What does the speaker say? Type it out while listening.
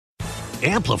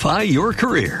Amplify your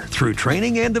career through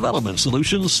training and development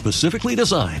solutions specifically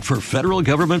designed for federal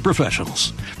government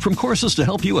professionals. From courses to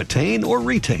help you attain or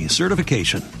retain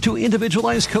certification, to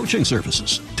individualized coaching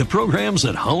services, to programs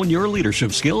that hone your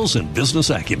leadership skills and business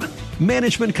acumen,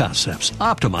 Management Concepts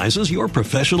optimizes your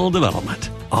professional development.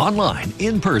 Online,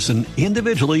 in person,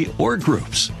 individually, or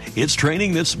groups, it's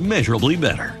training that's measurably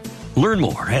better. Learn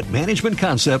more at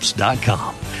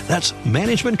managementconcepts.com. That's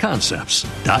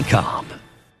managementconcepts.com.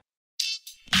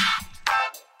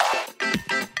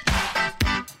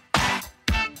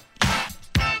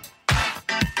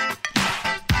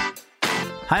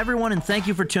 Hi, everyone, and thank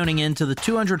you for tuning in to the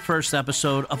 201st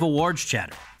episode of Awards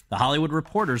Chatter, the Hollywood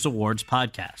Reporters Awards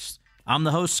podcast. I'm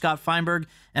the host, Scott Feinberg,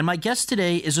 and my guest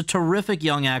today is a terrific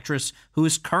young actress who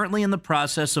is currently in the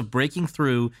process of breaking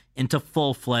through into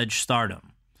full-fledged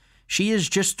stardom. She is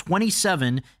just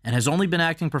 27 and has only been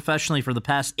acting professionally for the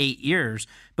past 8 years,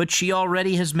 but she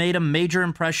already has made a major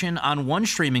impression on one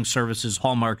streaming service's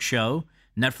Hallmark show,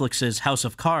 Netflix's House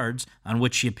of Cards, on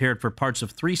which she appeared for parts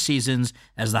of 3 seasons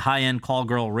as the high-end call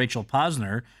girl Rachel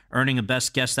Posner, earning a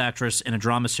Best Guest Actress in a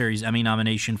Drama Series Emmy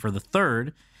nomination for the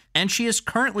 3rd, and she is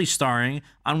currently starring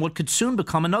on what could soon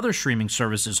become another streaming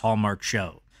service's Hallmark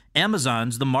show,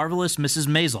 Amazon's The Marvelous Mrs.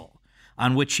 Maisel,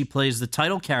 on which she plays the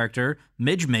title character,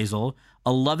 Midge Maisel,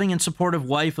 a loving and supportive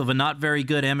wife of a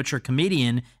not-very-good amateur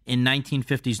comedian in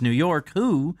 1950s New York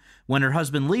who, when her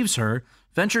husband leaves her,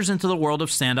 ventures into the world of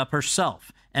stand-up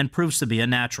herself and proves to be a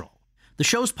natural. The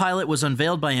show's pilot was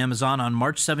unveiled by Amazon on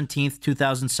March 17,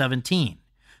 2017.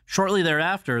 Shortly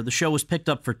thereafter, the show was picked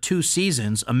up for 2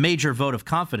 seasons, a major vote of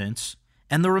confidence,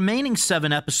 and the remaining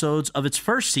 7 episodes of its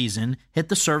first season hit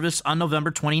the service on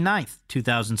November 29,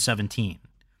 2017.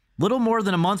 Little more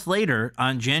than a month later,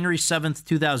 on January 7,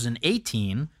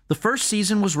 2018, the first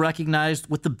season was recognized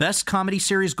with the Best Comedy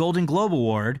Series Golden Globe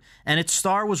Award, and its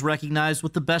star was recognized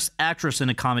with the Best Actress in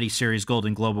a Comedy Series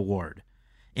Golden Globe Award.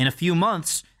 In a few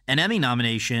months, an Emmy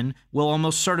nomination will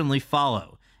almost certainly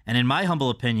follow, and in my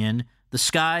humble opinion, the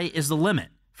sky is the limit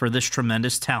for this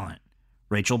tremendous talent,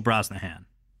 Rachel Brosnahan.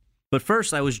 But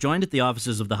first, I was joined at the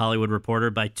offices of The Hollywood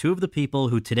Reporter by 2 of the people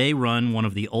who today run one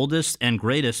of the oldest and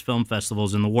greatest film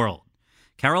festivals in the world.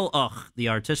 Carol Och, the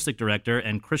artistic director,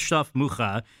 and Krzysztof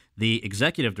Mucha, the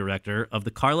executive director of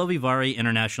the Karlovy Vary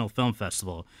International Film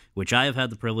Festival, which I have had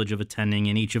the privilege of attending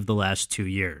in each of the last 2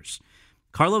 years.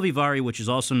 Karlovy Vary, which is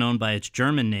also known by its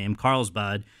German name,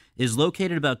 Karlsbad, is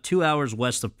located about 2 hours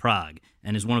west of Prague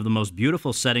and is one of the most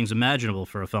beautiful settings imaginable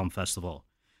for a film festival.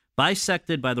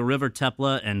 Bisected by the River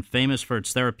Tepla and famous for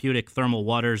its therapeutic thermal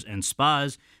waters and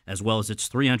spas, as well as its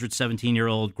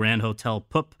 317-year-old Grand Hotel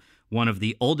Pup, one of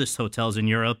the oldest hotels in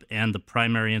Europe and the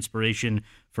primary inspiration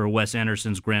for Wes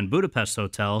Anderson's Grand Budapest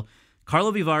Hotel,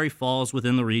 Karlovy Vary falls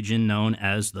within the region known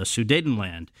as the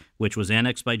Sudetenland, which was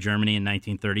annexed by Germany in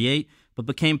 1938, but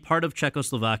became part of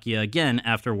Czechoslovakia again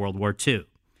after World War II.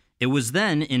 It was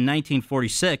then, in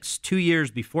 1946, 2 years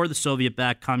before the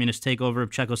Soviet-backed communist takeover of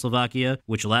Czechoslovakia,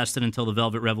 which lasted until the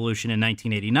Velvet Revolution in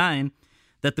 1989,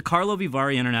 that the Karlovy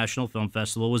Vary International Film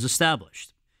Festival was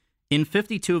established. In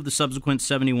 52 of the subsequent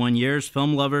 71 years,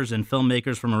 film lovers and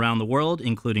filmmakers from around the world,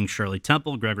 including Shirley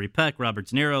Temple, Gregory Peck, Robert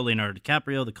De Niro, Leonardo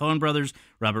DiCaprio, the Coen brothers,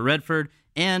 Robert Redford,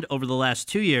 and over the last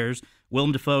 2 years,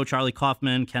 Willem Dafoe, Charlie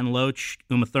Kaufman, Ken Loach,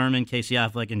 Uma Thurman, Casey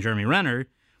Affleck, and Jeremy Renner,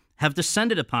 have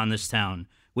descended upon this town,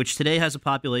 which today has a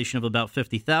population of about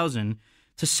 50,000,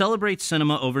 to celebrate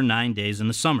cinema over 9 days in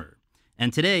the summer.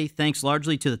 And today, thanks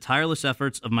largely to the tireless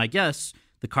efforts of my guests,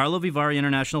 the Karlovy Vary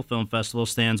International Film Festival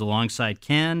stands alongside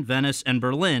Cannes, Venice, and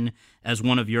Berlin as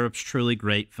one of Europe's truly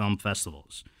great film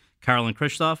festivals. Carol and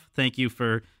Krzysztof, thank you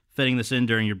for fitting this in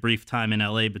during your brief time in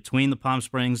LA between the Palm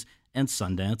Springs and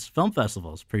Sundance Film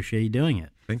Festivals. Appreciate you doing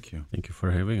it. Thank you. Thank you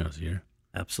for having us here.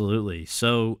 Absolutely.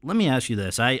 So let me ask you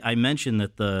this. I mentioned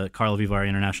that the Karlovy Vary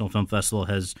International Film Festival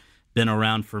has been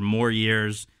around for more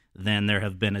years than there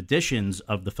have been editions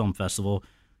of the film festival.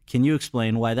 Can you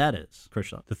explain why that is,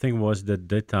 Krzysztof? The thing was that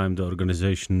that time the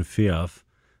organization FIAF,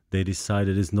 they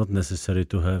decided it's not necessary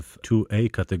to have 2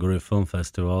 A-category film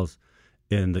festivals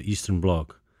in the Eastern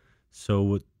Bloc.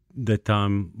 So at that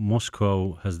time,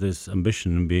 Moscow has this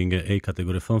ambition being an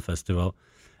A-category film festival.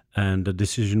 And the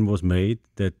decision was made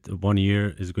that 1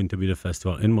 year is going to be the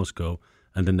festival in Moscow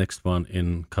and the next one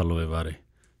in Karlovy Vary.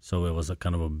 So it was a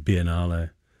kind of a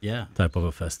biennale type of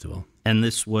a festival. And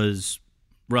this was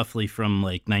roughly from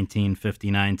like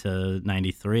 1959 to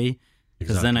 93?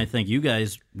 Because then I think you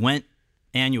guys went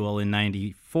annual in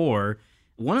 94.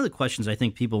 One of the questions I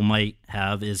think people might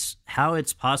have is how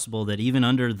it's possible that even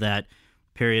under that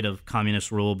period of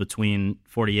communist rule between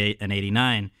 48 and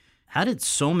 89, how did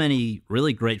so many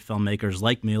really great filmmakers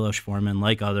like Milos Forman,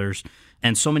 like others,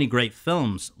 and so many great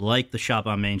films like The Shop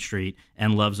on Main Street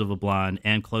and Loves of a Blonde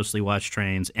and Closely Watched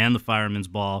Trains and The Fireman's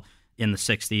Ball in the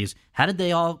 60s, how did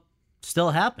they all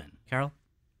still happen, Karol?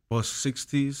 Well,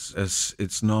 60s, as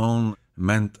it's known,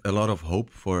 meant a lot of hope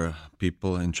for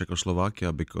people in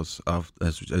Czechoslovakia because,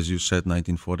 as you said,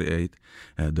 1948,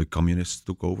 the communists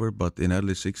took over. But in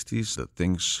early 60s,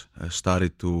 things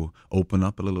started to open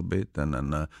up a little bit,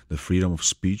 and the freedom of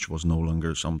speech was no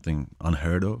longer something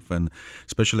unheard of. And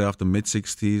especially after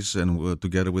mid-60s, and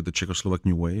together with the Czechoslovak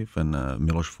New Wave and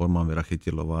Miloš Forman, Vera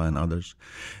Chytilová, and others,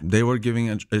 they were giving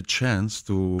a chance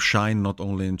to shine not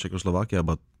only in Czechoslovakia,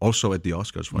 but also at the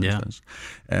Oscars, for instance.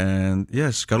 And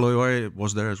yes, Karlovy Vary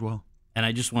was there as well. And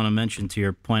I just want to mention to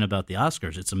your point about the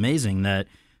Oscars, it's amazing that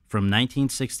from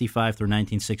 1965 through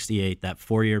 1968, that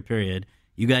 4-year period,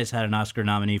 you guys had an Oscar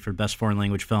nominee for Best Foreign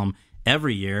Language Film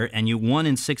every year, and you won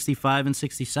in 65 and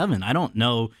 67. I don't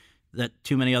know that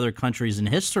too many other countries in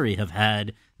history have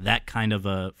had that kind of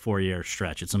a 4-year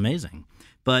stretch. It's amazing.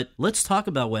 But let's talk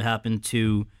about what happened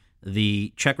to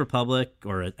the Czech Republic,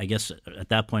 or I guess at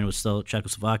that point it was still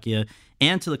Czechoslovakia,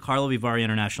 and to the Karlovy Vary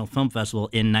International Film Festival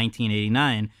in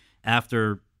 1989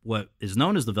 after what is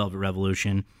known as the Velvet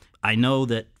Revolution. I know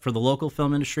that for the local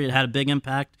film industry it had a big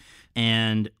impact,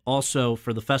 and also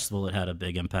for the festival it had a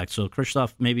big impact. So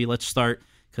Krzysztof, maybe let's start,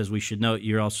 because we should note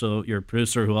you're a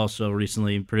producer who also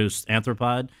recently produced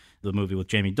Anthropod, the movie with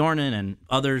Jamie Dornan and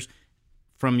others.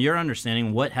 From your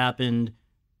understanding, what happened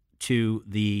to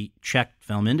the Czech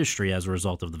film industry as a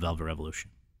result of the Velvet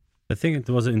Revolution? I think it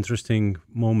was an interesting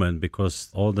moment because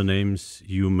all the names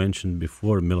you mentioned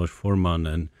before, Miloš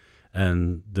Forman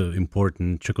and the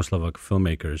important Czechoslovak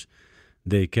filmmakers,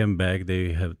 they came back.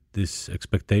 They have this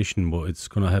expectation what it's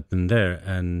going to happen there.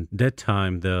 And that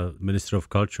time, the Minister of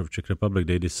Culture of Czech Republic,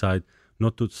 they decide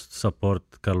not to support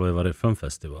Karlovy Vary Film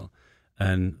Festival.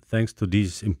 And thanks to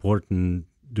these important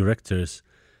directors,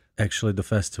 actually the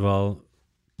festival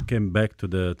came back to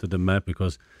the map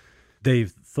because they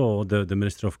thought the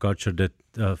Minister of Culture that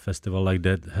a festival like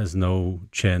that has no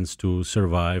chance to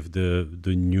survive the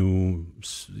new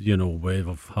wave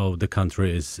of how the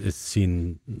country is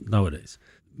seen nowadays.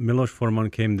 Miloš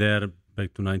Forman came there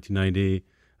back to 1990,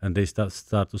 and they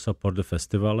start to support the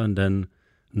festival. And then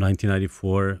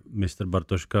 1994, Mr.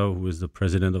 Bartoška, who is the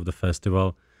president of the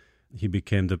festival, he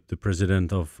became the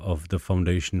president of the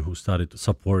foundation who started to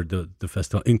support the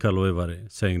festival in Karlovy Vary,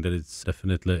 saying that it's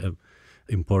definitely an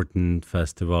important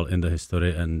festival in the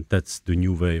history, and that's the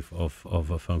new wave of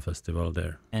a film festival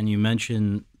there. And you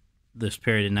mentioned this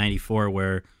period in 94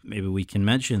 where maybe we can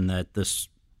mention that this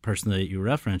person that you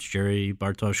referenced, Jerry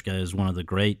Bartoška, is one of the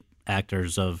great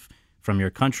actors from your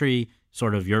country,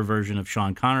 sort of your version of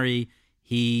Sean Connery.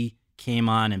 He came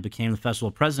on and became the festival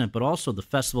president, but also the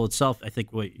festival itself, I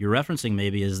think what you're referencing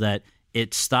maybe is that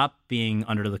it stopped being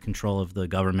under the control of the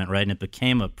government, right? And it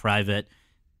became a private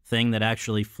thing that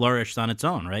actually flourished on its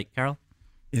own, right, Karol?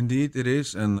 Indeed, it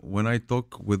is. And when I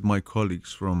talk with my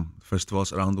colleagues from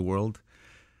festivals around the world,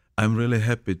 I'm really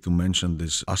happy to mention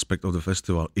this aspect of the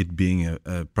festival, it being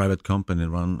a private company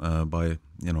run by,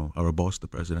 our boss, the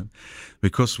president,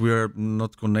 because we are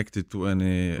not connected to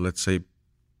any, let's say,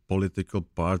 political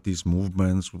parties,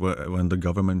 movements. When the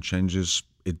government changes,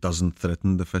 it doesn't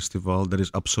threaten the festival. There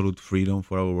is absolute freedom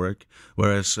for our work,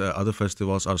 whereas other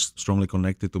festivals are strongly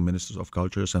connected to ministers of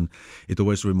cultures. And it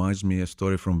always reminds me a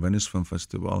story from Venice Film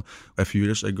Festival. A few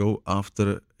years ago,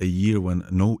 after a year when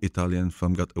no Italian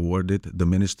film got awarded, the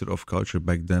Minister of Culture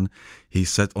back then, he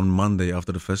said on Monday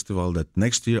after the festival that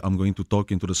next year I'm going to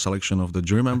talk into the selection of the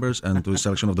jury members and to the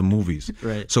selection of the movies.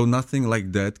 Right. So nothing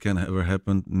like that can ever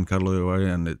happen in Karlovy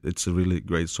Vary, and it's a really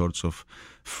great source of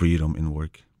freedom in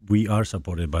work. We are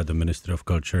supported by the Ministry of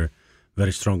Culture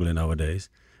very strongly nowadays,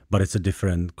 but it's a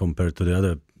different compared to the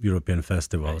other European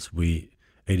festivals.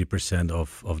 80%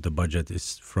 of the budget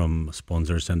is from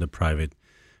sponsors and the private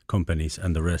companies,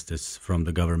 and the rest is from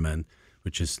the government,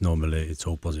 which is normally its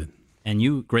opposite. And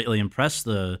you greatly impressed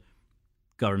the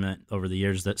government over the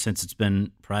years that since it's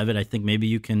been private. I think maybe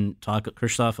you can talk,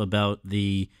 Krzysztof, about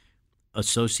the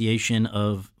association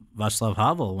of Václav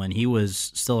Havel when he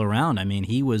was still around. I mean,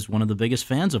 he was one of the biggest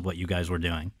fans of what you guys were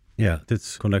doing. Yeah,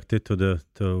 it's connected to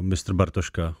Mr.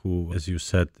 Bartoška, who, as you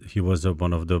said, he was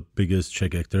one of the biggest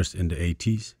Czech actors in the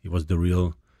 80s. He was the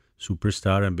real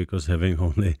superstar, and because having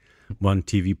only one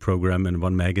TV program and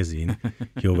one magazine,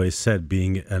 he always said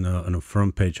being on a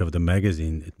front page of the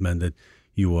magazine, it meant that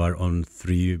you are on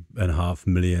 3.5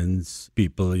 million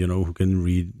people, who can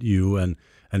read you, and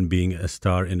being a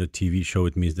star in a TV show,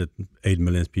 it means that 8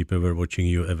 million people were watching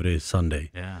you every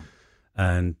Sunday. Yeah.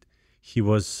 And He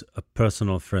was a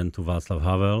personal friend to Václav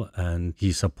Havel, and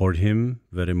he supported him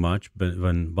very much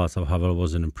when Václav Havel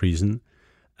was in prison.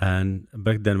 And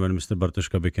back then, when Mr.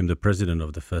 Bartoška became the president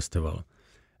of the festival,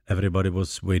 everybody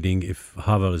was waiting if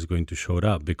Havel is going to show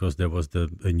up, because there was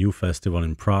a new festival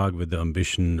in Prague with the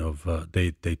ambition of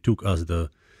they took us the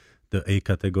A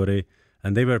category,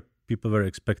 and people were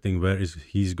expecting where is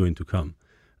he's going to come.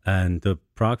 And the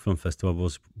Prague Film Festival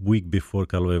was week before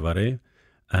Karlovy Vary,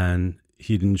 and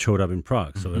he didn't show up in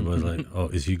Prague. So it was like, oh,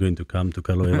 is he going to come to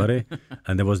Karlovy Vary?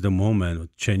 And there was the moment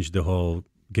that changed the whole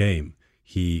game.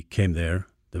 He came there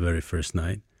the very first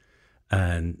night.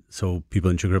 And so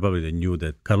people in Czech Republic, they knew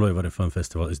that Karlovy Vary Film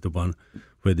Festival is the one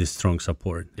with this strong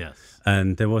support. Yes.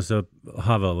 And there was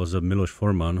Havel was a Miloš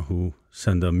Forman who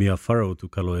sent a Mia Farrow to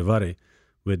Karlovy Vary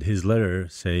with his letter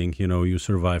saying, you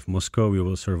survive Moscow, you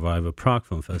will survive a Prague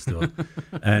Film Festival.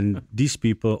 And these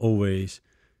people always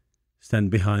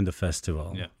stand behind the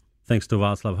festival. Yeah. Thanks to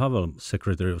Václav Havel,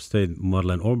 Secretary of State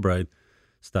Madeleine Albright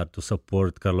started to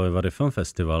support Karlovy Vary Film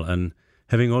Festival. And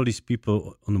having all these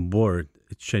people on board,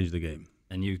 it changed the game.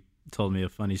 And you told me a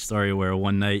funny story where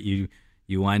one night you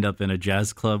wind up in a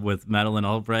jazz club with Madeleine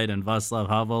Albright and Václav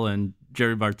Havel and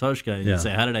Jerry Bartoška, and you say,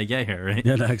 how did I get here, right?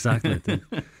 Yeah, exactly.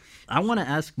 I want to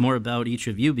ask more about each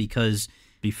of you, because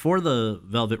before the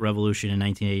Velvet Revolution in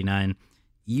 1989,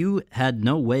 you had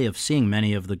no way of seeing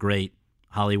many of the great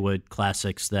Hollywood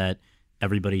classics that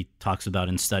everybody talks about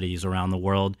in studies around the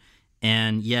world.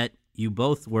 And yet you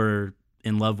both were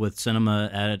in love with cinema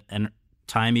at a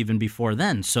time even before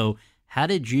then. So how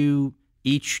did you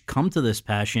each come to this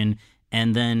passion?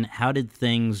 And then how did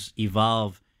things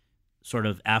evolve sort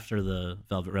of after the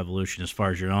Velvet Revolution as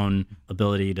far as your own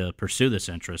ability to pursue this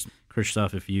interest?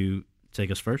 Krzysztof, if you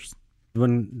take us first.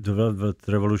 When the Velvet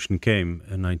Revolution came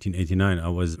in 1989, I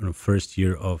was in the first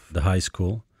year of the high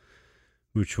school,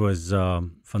 which was a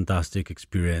fantastic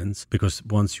experience, because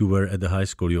once you were at the high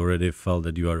school, you already felt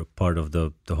that you are a part of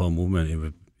the whole movement.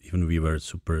 Even we were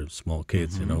super small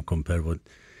kids, compared what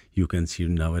you can see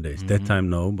nowadays. That time,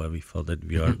 no, but we felt that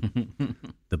we are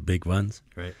the big ones.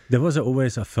 Right. There was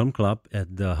always a film club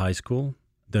at the high school.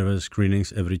 There were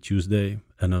screenings every Tuesday,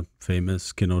 and a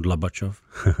famous Kino Dlabachov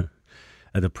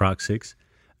at the Prague 6.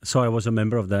 So I was a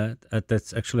member of that.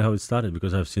 That's actually how it started,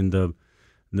 because I've seen the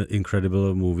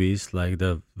incredible movies, like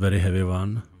the very heavy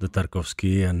one, the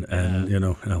Tarkovsky, and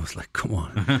I was like, come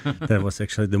on. That was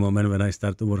actually the moment when I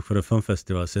started to work for a film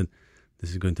festival. I said,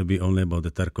 this is going to be only about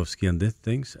the Tarkovsky and these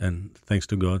things. And thanks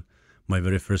to God, my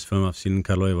very first film I've seen in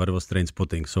Karlovy Vary was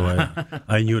Trainspotting. So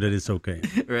I knew that it's okay.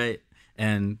 Right.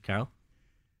 And Karel?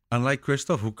 Unlike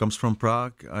Krzysztof, who comes from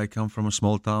Prague, I come from a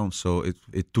small town, so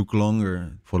it took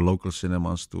longer for local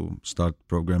cinemas to start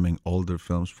programming older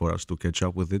films for us to catch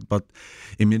up with it. But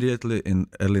immediately in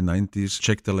early 90s,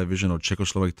 Czech television or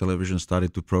Czechoslovak television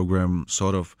started to program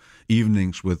sort of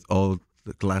evenings with all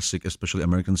the classic, especially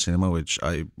American cinema, which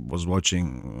I was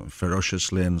watching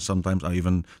ferociously, and sometimes I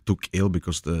even took ill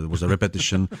because there was a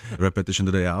repetition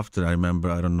the day after. I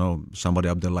remember, I don't know, Somebody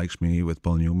Up There Likes Me with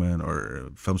Paul Newman, or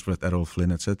films with Errol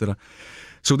Flynn, etc.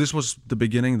 So this was the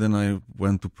beginning. Then I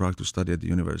went to Prague to study at the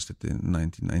university in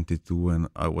 1992, and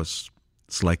I was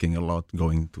slacking a lot,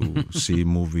 going to see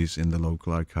movies in the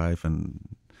local archive and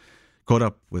caught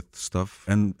up with stuff.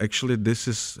 And actually this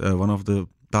is one of the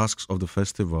tasks of the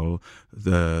festival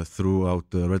throughout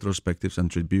the retrospectives and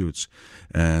tributes.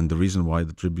 And the reason why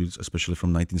the tributes, especially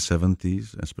from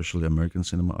 1970s, especially American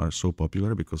cinema, are so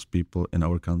popular, because people in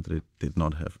our country did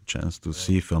not have a chance to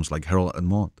see films like Harold and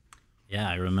Maude. Yeah,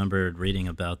 I remembered reading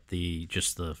about the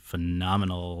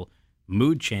phenomenal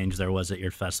mood change there was at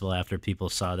your festival after people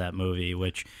saw that movie,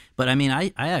 but I mean,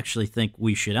 I actually think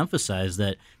we should emphasize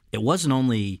that it wasn't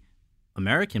only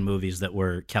American movies that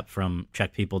were kept from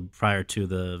Czech people prior to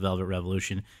the Velvet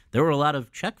Revolution. There were a lot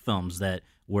of Czech films that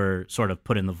were sort of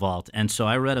put in the vault. And so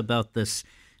I read about this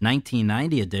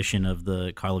 1990 edition of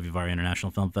the Karlovy Vary International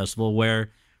Film Festival,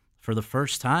 where for the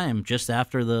first time, just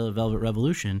after the Velvet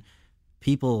Revolution,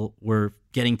 people were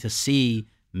getting to see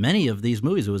many of these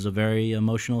movies. It was a very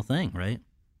emotional thing, right?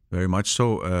 Very much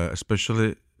so,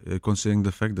 especially considering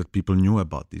the fact that people knew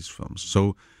about these films.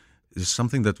 So it's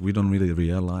something that we don't really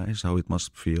realize how it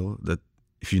must feel, that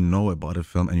if you know about a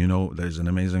film and you know there's an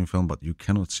amazing film, but you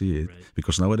cannot see it, right,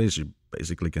 because nowadays you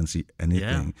basically can see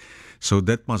anything. Yeah. So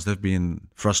that must have been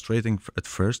frustrating at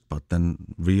first, but then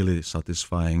really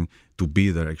satisfying to be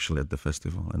there actually at the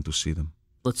festival and to see them.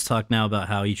 Let's talk now about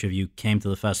how each of you came to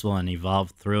the festival and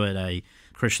evolved through it.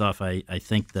 Krzysztof, I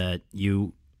think that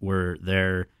you were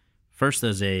there first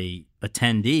as a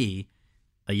attendee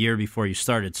a year before you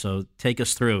started. So take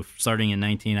us through, starting in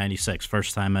 1996,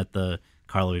 first time at the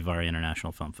Karlovy Vary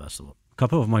International Film Festival? A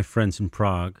couple of my friends in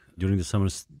Prague during the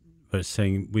summers were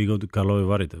saying, we go to Karlovy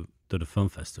Vary to the film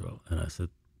festival. And I said,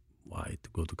 why to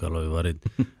go to Karlovy Vary?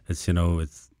 It's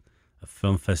a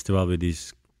film festival with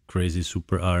these crazy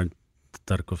super art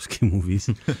Tarkovsky movies.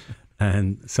 And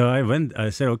so I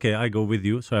said, okay, I go with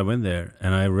you. So I went there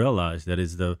and I realized that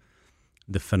it's the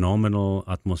phenomenal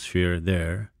atmosphere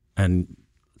there. And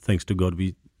thanks to God,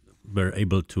 we were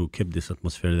able to keep this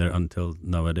atmosphere there until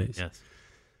nowadays. Yes.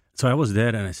 So I was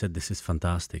there and I said, this is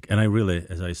fantastic. And I really,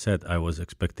 as I said, I was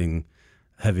expecting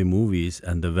heavy movies.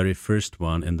 And the very first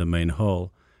one in the main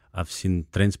hall, I've seen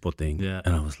Trainspotting. Yeah.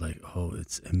 And I was like, oh,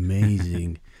 it's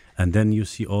amazing. And then you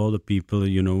see all the people,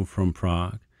 from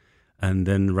Prague. And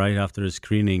then right after the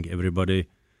screening, everybody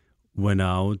went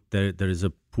out. There is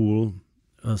a pool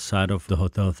outside of the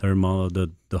Hotel Thermal,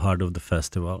 the heart of the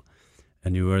festival.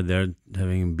 And you were there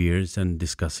having beers and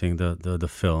discussing the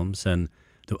films. And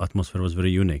the atmosphere was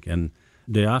very unique. And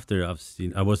day after,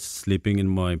 I was sleeping in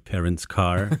my parents'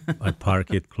 car. I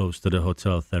parked it close to the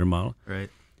Hotel Thermal. Right.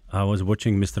 I was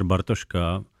watching Mr.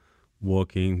 Bartoška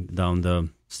walking down the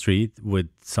street with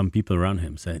some people around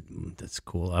him. Said, that's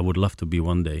cool. I would love to be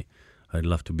one day. I'd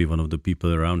love to be one of the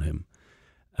people around him.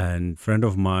 And a friend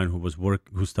of mine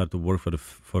who started to work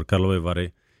for Karlovy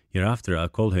Vary, year after, I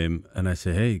called him and I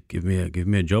said, hey, give me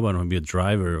a job. I want to be a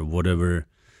driver or whatever.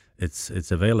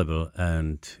 It's available.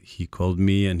 And he called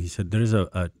me and he said, there is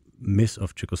a Miss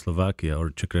of Czechoslovakia or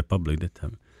Czech Republic that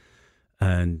time.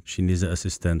 And she needs an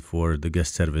assistant for the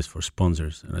guest service for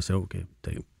sponsors. And I said, okay,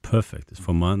 perfect. It's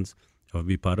for months. I'll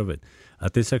be part of it.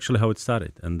 That's actually how it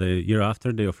started. And the year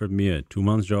after, they offered me a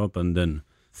 2-month job and then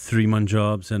 3-month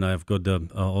jobs. And I've got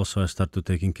also I started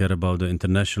taking care about the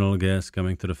international guests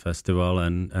coming to the festival.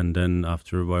 And then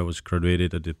after I was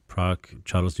graduated at the Prague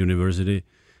Charles University,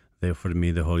 they offered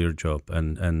me the whole year job.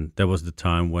 And that was the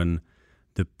time when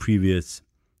the previous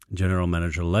general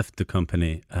manager left the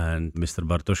company and Mr.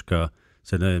 Bartoška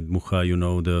said, hey, Mucha,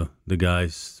 the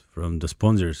guys from the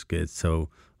sponsors kit, so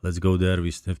let's go there.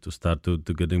 We have to start to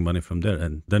getting money from there.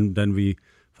 And then we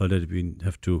felt that we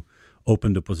have to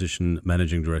open the position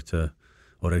managing director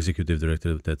or executive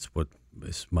director. That's what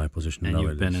is my position now. And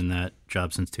you've been in that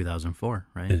job since 2004,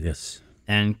 right? Yes.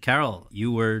 And Karol,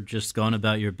 you were just going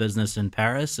about your business in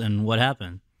Paris, and what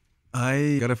happened?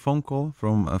 I got a phone call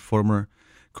from a former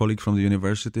colleague from the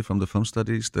university, from the film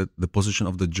studies, that the position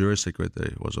of the jury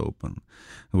secretary was open,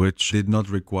 which did not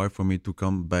require for me to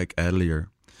come back earlier.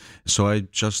 So I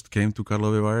just came to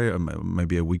Karlovy Vary,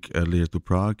 maybe a week earlier to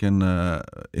Prague, and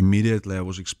immediately I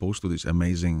was exposed to these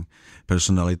amazing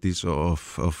personalities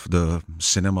of the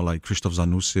cinema, like Krzysztof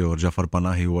Zanussi or Jafar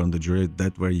Panahi, who were on the jury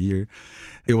that very year.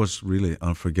 It was really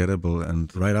unforgettable.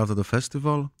 And right after the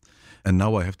festival, and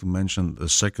now I have to mention the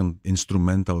second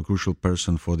instrumental, crucial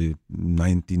person for the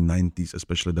 1990s,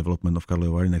 especially development of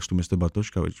Karlovy Vary, next to Mr.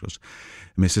 Bartoška, which was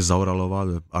Mrs.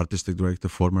 Zauralová, the artistic director,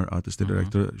 former artistic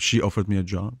director. She offered me a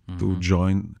job to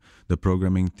join the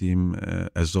programming team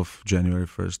as of January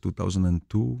 1st,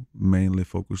 2002, mainly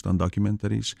focused on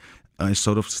documentaries. I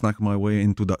sort of snuck my way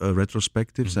into the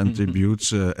retrospectives and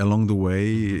tributes along the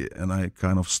way, and I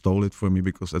kind of stole it for me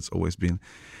because that's always been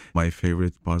my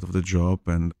favorite part of the job.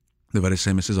 And the very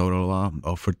same Mrs. Zauralová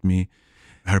offered me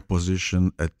her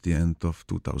position at the end of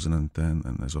 2010,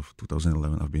 and as of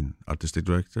 2011, I've been artistic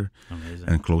director. Amazing.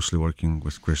 And closely working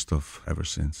with Krzysztof ever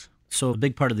since. So a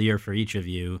big part of the year for each of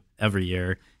you, every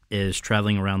year, is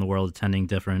traveling around the world, attending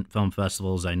different film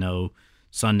festivals. I know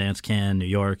Sundance, Cannes, New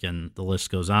York, and the list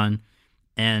goes on,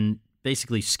 and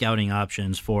basically scouting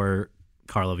options for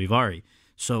Karlovy Vary.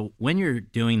 So when you're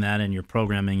doing that and you're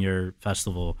programming your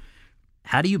festival,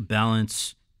 how do you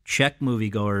balance Czech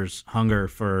moviegoers' hunger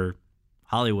for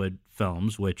Hollywood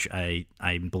films, which I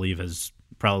believe has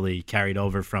probably carried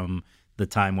over from the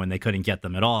time when they couldn't get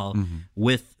them at all,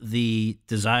 with the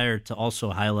desire to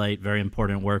also highlight very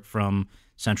important work from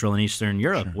Central and Eastern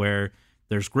Europe, where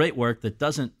there's great work that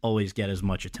doesn't always get as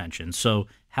much attention. So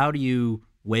how do you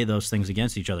weigh those things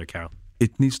against each other, Karol?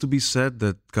 It needs to be said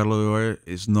that Karlovy Vary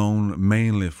is known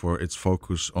mainly for its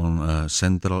focus on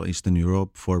Central Eastern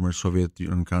Europe, former Soviet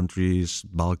Union countries,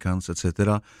 Balkans,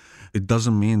 etc. It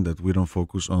doesn't mean that we don't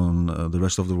focus on the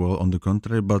rest of the world. On the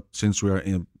contrary, but since we are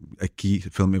in a key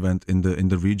film event in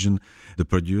the region, the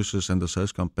producers and the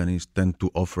sales companies tend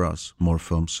to offer us more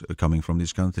films coming from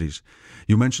these countries.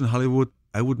 You mentioned Hollywood.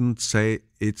 I wouldn't say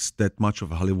it's that much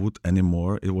of Hollywood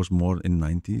anymore. It was more in the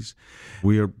 90s.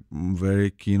 We are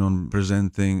very keen on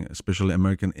presenting especially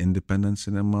American independent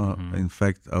cinema. In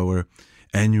fact, our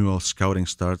annual scouting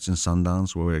starts in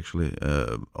Sundance, where we're actually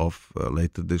off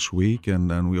later this week, and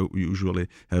then we usually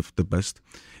have the best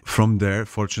from there,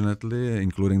 fortunately,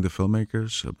 including the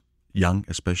filmmakers, young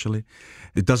especially.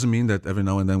 It doesn't mean that every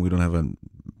now and then we don't have a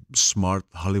smart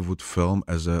Hollywood film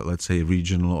as a, let's say,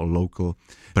 regional or local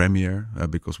premiere,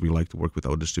 because we like to work with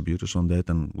our distributors on that,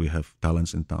 and we have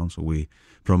talents in town, so we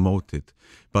promote it.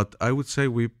 But I would say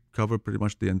we cover pretty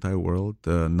much the entire world.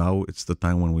 Now it's the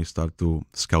time when we start to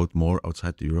scout more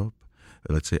outside Europe,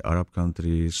 let's say Arab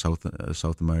countries,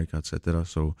 South America, etc.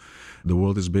 So the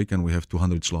world is big, and we have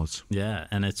 200 slots. Yeah,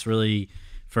 and it's really,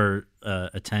 for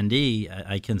attendee,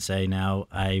 I can say now,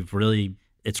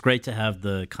 it's great to have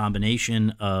the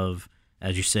combination of,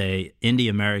 as you say, indie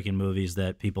American movies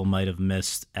that people might have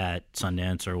missed at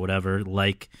Sundance or whatever,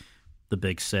 like The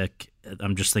Big Sick.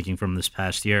 I'm just thinking from this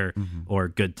past year, or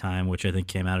Good Time, which I think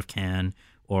came out of Cannes,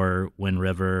 or Wind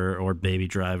River, or Baby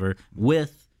Driver,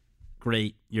 with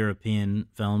great European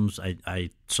films. I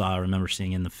remember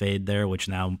seeing In the Fade there, which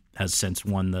now has since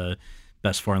won the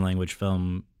Best Foreign Language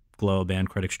Film Globe and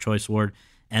Critics' Choice Award.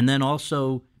 And then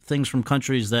also things from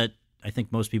countries that I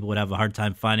think most people would have a hard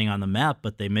time finding on the map,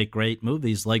 but they make great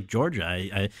movies like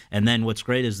Georgia. And then what's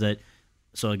great is that,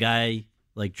 so a guy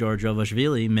like George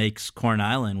Ovashvili makes Corn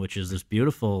Island, which is this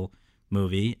beautiful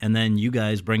movie, and then you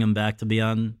guys bring him back to be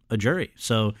on a jury.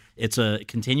 So it's a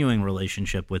continuing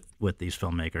relationship with these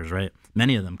filmmakers, right?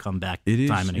 Many of them come back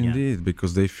time and again. It is indeed,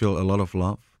 because they feel a lot of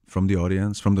love from the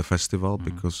audience, from the festival,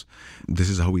 because this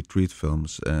is how we treat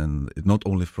films, and not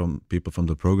only from people from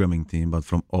the programming team, but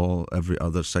from every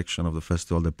other section of the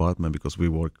festival department, because we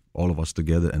work, all of us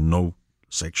together, and no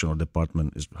section or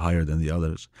department is higher than the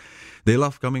others. They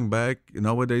love coming back.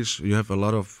 Nowadays, you have a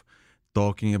lot of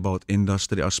talking about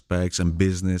industry aspects and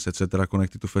business, etc.,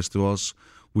 connected to festivals.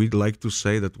 We'd like to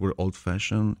say that we're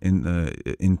old-fashioned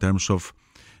in terms of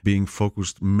being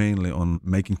focused mainly on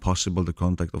making possible the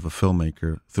contact of a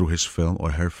filmmaker through his film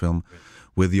or her film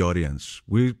with the audience.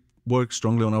 We work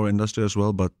strongly on our industry as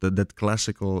well, but that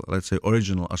classical, let's say,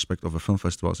 original aspect of a film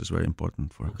festival is very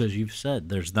important for us. Because you've said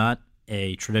there's not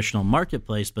a traditional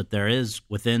marketplace, but there is,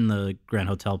 within the Grand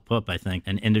Hotel PUP, I think,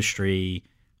 an industry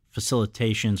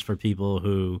facilitations for people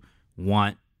who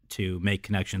want to make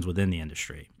connections within the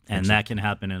industry. And that can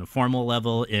happen in a formal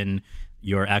level in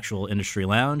your actual industry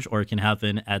lounge, or it can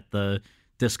happen at the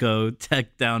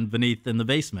discotheque down beneath in the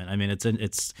basement. I mean,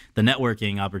 it's the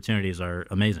networking opportunities are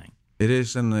amazing. It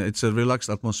is, and it's a relaxed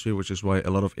atmosphere, which is why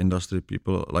a lot of industry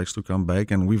people likes to come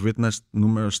back. And we've witnessed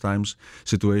numerous times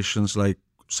situations like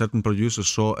certain producers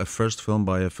saw a first film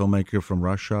by a filmmaker from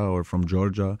Russia or from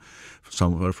Georgia,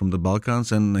 somewhere from the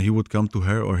Balkans, and he would come to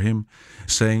her or him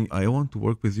saying, I want to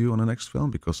work with you on the next film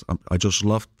because I just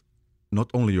loved not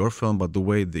only your film, but the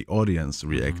way the audience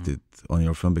reacted on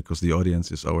your film, because the audience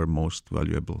is our most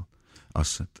valuable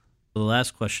asset. The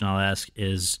last question I'll ask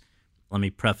is, let me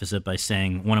preface it by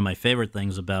saying one of my favorite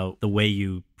things about the way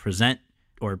you present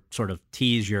or sort of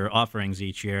tease your offerings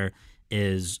each year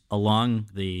is along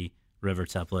the River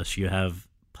Teplis, you have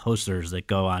posters that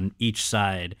go on each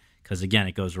side, because again,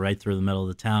 it goes right through the middle of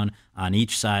the town. On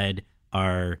each side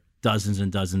are dozens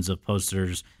and dozens of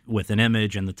posters with an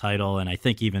image and the title, and I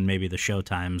think even maybe the show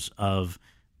times of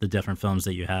the different films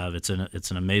that you have. It's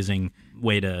an amazing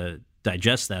way to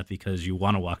digest that, because you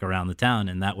want to walk around the town,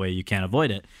 and that way you can't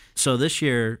avoid it. So this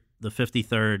year, the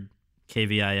 53rd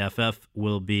KVIFF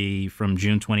will be from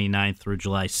June 29th through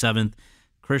July 7th.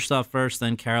 Krzysztof first,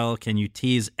 then Carol. Can you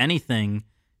tease anything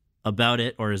about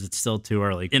it, or is it still too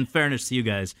early? In fairness to you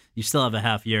guys, you still have a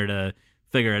half year to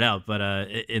figure it out, but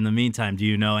in the meantime, do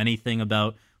you know anything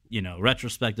about,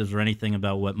 retrospectives or anything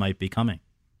about what might be coming?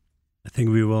 I think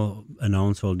we will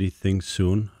announce all these things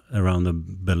soon around the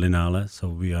Berlinale, so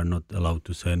we are not allowed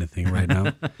to say anything right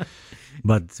now.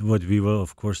 But what we will,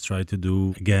 of course, try to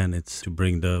do, again, it's to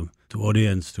bring the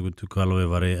audience to Karlovy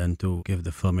Vary and to give the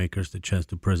filmmakers the chance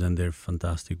to present their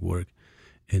fantastic work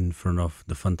in front of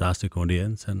the fantastic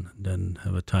audience, and then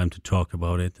have a time to talk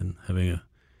about it and having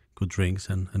good drinks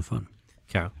and fun.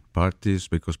 Carol? Parties,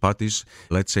 because parties,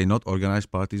 let's say not organized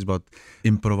parties, but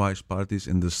improvised parties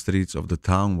in the streets of the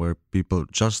town where people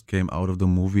just came out of the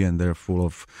movie and they're full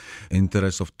of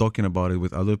interest of talking about it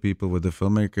with other people, with the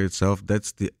filmmaker itself.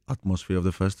 That's the atmosphere of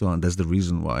the festival, and that's the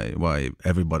reason why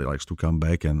everybody likes to come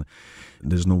back. And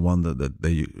there's no wonder that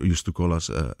they used to call us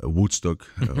a Woodstock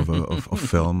of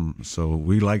film. So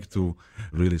we like to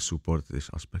really support this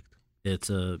aspect. It's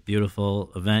a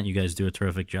beautiful event. You guys do a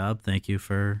terrific job. Thank you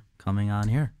for coming on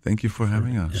here. Thank you for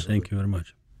having us. Yeah, thank you very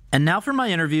much. And now for my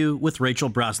interview with Rachel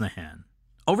Brosnahan.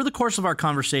 Over the course of our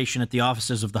conversation at the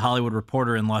offices of The Hollywood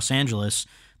Reporter in Los Angeles,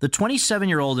 the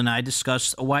 27-year-old and I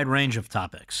discussed a wide range of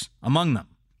topics, among them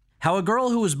how a girl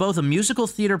who was both a musical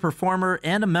theater performer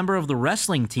and a member of the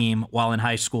wrestling team while in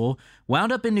high school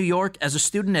wound up in New York as a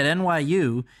student at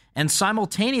NYU and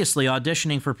simultaneously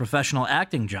auditioning for professional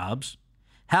acting jobs,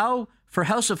 how, for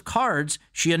House of Cards,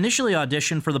 she initially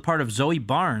auditioned for the part of Zoe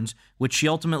Barnes, which she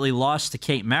ultimately lost to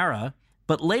Kate Mara,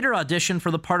 but later auditioned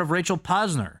for the part of Rachel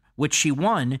Posner, which she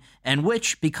won, and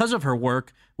which, because of her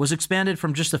work, was expanded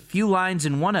from just a few lines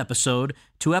in one episode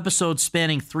to episodes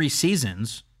spanning 3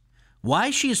 seasons,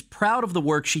 why she is proud of the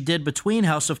work she did between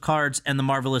House of Cards and The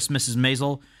Marvelous Mrs.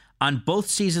 Maisel on both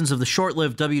seasons of the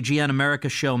short-lived WGN America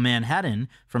show Manhattan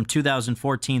from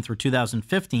 2014 through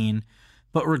 2015,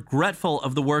 but regretful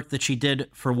of the work that she did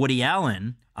for Woody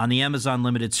Allen on the Amazon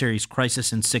limited series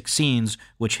Crisis in 6 Scenes,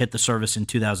 which hit the service in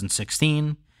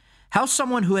 2016, how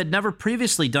someone who had never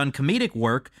previously done comedic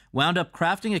work wound up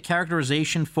crafting a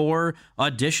characterization for,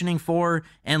 auditioning for,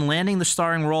 and landing the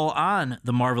starring role on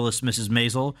The Marvelous Mrs.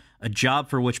 Maisel, a job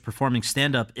for which performing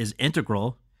stand-up is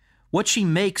integral, what she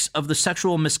makes of the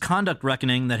sexual misconduct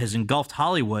reckoning that has engulfed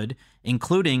Hollywood,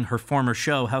 including her former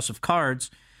show House of Cards,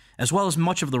 as well as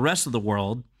much of the rest of the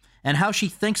world, and how she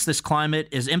thinks this climate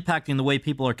is impacting the way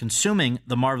people are consuming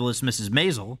The Marvelous Mrs.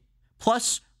 Maisel,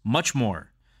 plus much more.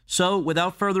 So,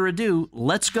 without further ado,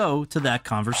 let's go to that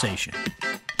conversation.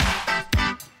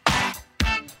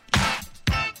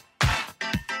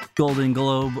 Golden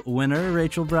Globe winner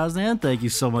Rachel Brosnahan, thank you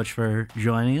so much for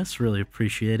joining us. Really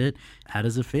appreciate it. How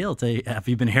does it feel? Have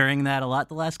you been hearing that a lot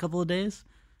the last couple of days?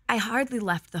 I hardly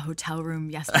left the hotel room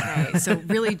yesterday, so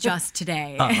really just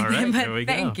today. All right, but there we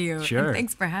go. Thank you. Sure. And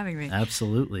thanks for having me.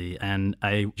 Absolutely. And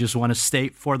I just want to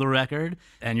state for the record,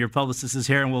 and your publicist is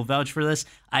here and will vouch for this,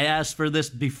 I asked for this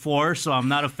before, so I'm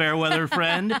not a fair weather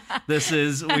friend.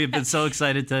 We've been so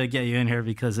excited to get you in here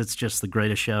because it's just the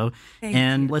greatest show. Thank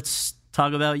and you. Let's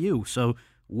talk about you. So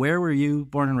where were you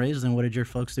born and raised, and what did your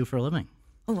folks do for a living?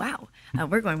 Oh, wow.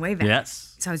 We're going way back.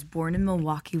 Yes. So I was born in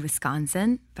Milwaukee,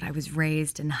 Wisconsin, but I was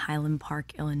raised in Highland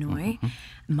Park, Illinois.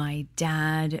 Mm-hmm. My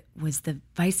dad was the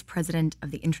vice president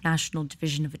of the International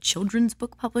Division of a children's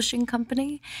book publishing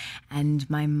company, and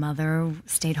my mother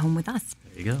stayed home with us.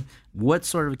 There you go. What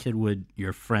sort of a kid would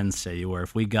your friends say you were?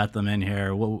 If we got them in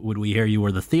here, what would we hear? You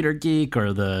were the theater geek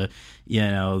or the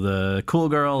cool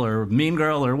girl or mean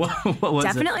girl, or what was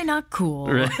Definitely it? not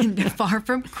cool. Right. Far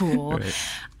from cool. Right.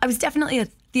 I was definitely a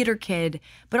theater kid,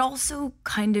 but also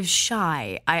kind of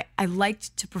shy. I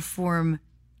liked to perform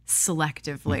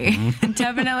selectively. Mm-hmm.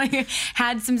 Definitely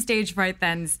had some stage fright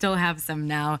then, still have some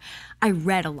now. I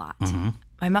read a lot. Mm-hmm.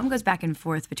 My mom goes back and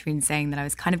forth between saying that I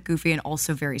was kind of goofy and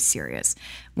also very serious.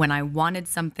 When I wanted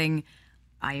something,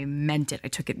 I meant it. I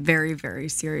took it very, very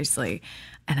seriously.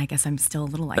 And I guess I'm still a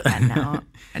little like that now.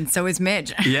 And so is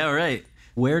Midge. Yeah, right.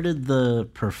 Where did the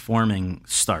performing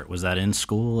start? Was that in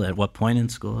school? At what point in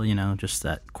school? Just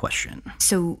that question.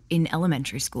 So in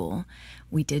elementary school,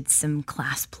 we did some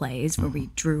class plays where we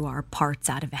drew our parts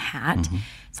out of a hat.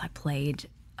 So I played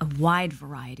a wide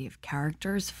variety of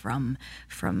characters from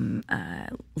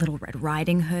Little Red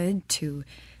Riding Hood to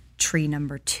Tree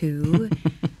Number 2,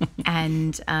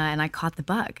 and I caught the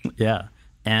bug. Yeah.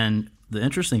 And the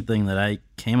interesting thing that I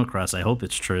came across, I hope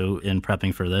it's true in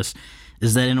prepping for this,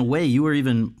 is that in a way you were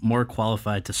even more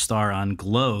qualified to star on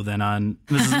Glow than on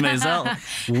Mrs.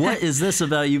 Maisel. What is this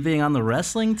about you being on the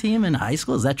wrestling team in high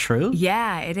school? Is that true?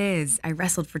 Yeah, it is. I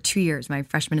wrestled for 2 years, my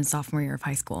freshman and sophomore year of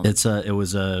high school. It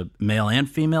was a male and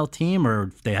female team,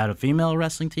 or they had a female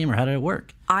wrestling team, or how did it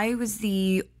work? I was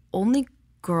the only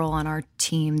girl on our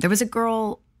team. There was a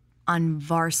girl on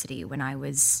varsity when I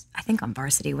was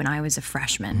a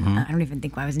freshman. I don't even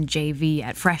think I was in JV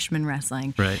at freshman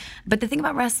wrestling. Right. But the thing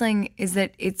about wrestling is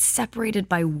that it's separated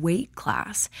by weight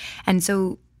class. And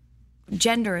so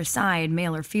gender aside,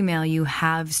 male or female, you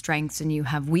have strengths and you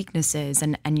have weaknesses,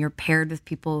 and you're paired with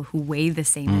people who weigh the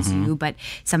same as you, but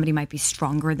somebody might be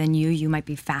stronger than you might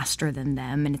be faster than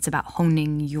them, and it's about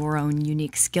honing your own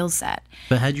unique skill set.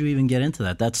 But how'd you even get into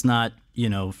that? That's not,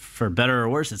 for better or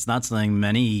worse, it's not something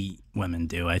many women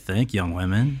do, I think, young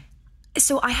women.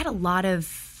 So I had a lot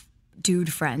of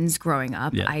dude friends growing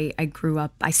up. Yeah. I grew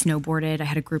up, I snowboarded. I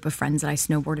had a group of friends that I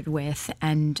snowboarded with,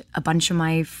 and a bunch of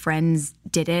my friends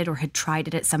did it or had tried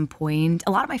it at some point.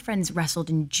 A lot of my friends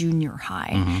wrestled in junior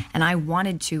high, and I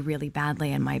wanted to really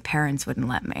badly, and my parents wouldn't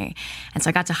let me. And so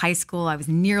I got to high school, I was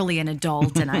nearly an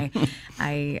adult, and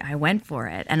I went for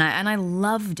it. And I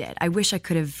loved it. I wish I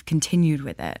could have continued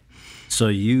with it. So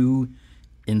you,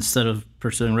 instead of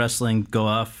pursuing wrestling, go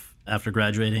off after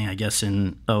graduating, I guess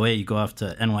in 2008, you go off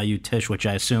to NYU Tisch, which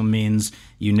I assume means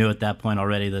you knew at that point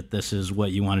already that this is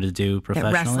what you wanted to do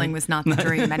professionally. That wrestling was not the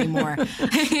dream anymore.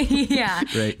 Yeah.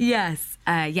 Right. Yes.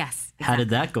 Yes. How did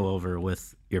exactly. that go over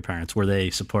with your parents? Were they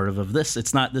supportive of this?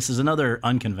 This is another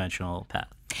unconventional path.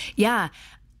 Yeah.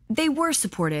 They were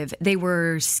supportive. They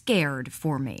were scared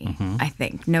for me, I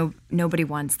think. Nobody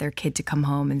wants their kid to come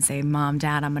home and say, Mom,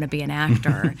 Dad, I'm going to be an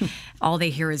actor. All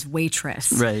they hear is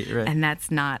waitress. Right. And that's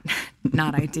not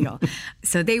ideal.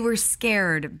 So they were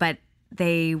scared, but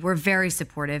they were very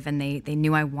supportive, and they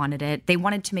knew I wanted it. They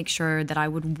wanted to make sure that I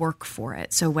would work for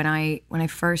it. So when I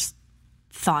first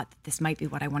thought that this might be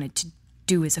what I wanted to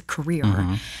do as a career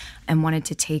and wanted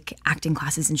to take acting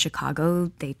classes in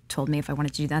Chicago, they told me if I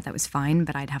wanted to do that was fine,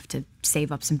 but I'd have to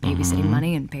save up some babysitting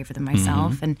money and pay for them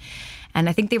myself. And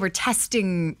I think they were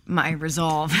testing my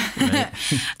resolve. Right.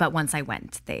 But once I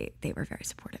went, they were very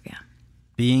supportive, yeah.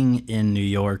 Being in New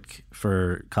York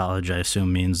for college, I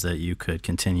assume, means that you could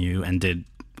continue and did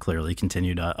clearly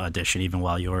continue to audition even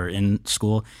while you were in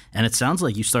school. And it sounds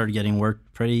like you started getting work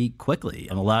pretty quickly.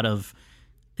 And a lot of,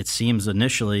 it seems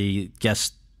initially,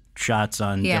 guest shots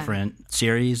on different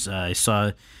series. I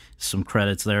saw some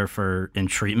credits there for In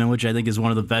Treatment, which I think is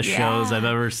one of the best shows I've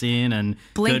ever seen. And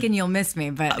Blink and you'll miss me,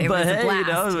 but it was a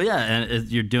blast. And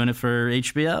you're doing it for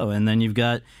HBO. And then you've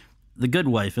got The Good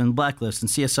Wife and Blacklist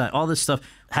and CSI, all this stuff.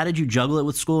 How did you juggle it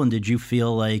with school? And did you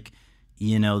feel like,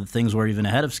 things were even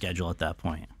ahead of schedule at that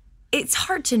point? It's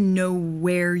hard to know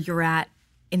where you're at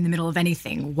in the middle of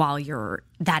anything while you're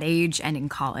that age and in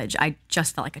college. I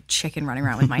just felt like a chicken running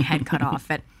around with my head cut off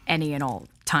at any and all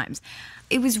times.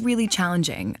 It was really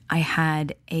challenging. I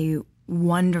had a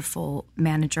wonderful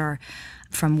manager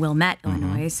from Wilmette,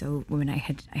 Illinois, so women I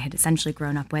had essentially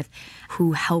grown up with,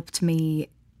 who helped me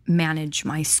manage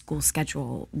my school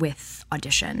schedule with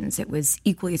auditions. It was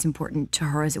equally as important to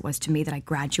her as it was to me that I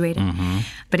graduated.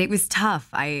 But it was tough.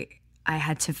 I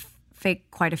had to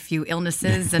fake quite a few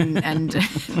illnesses and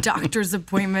doctor's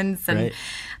appointments. Right.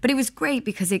 But it was great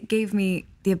because it gave me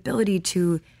the ability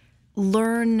to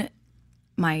learn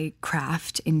my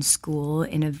craft in school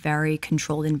in a very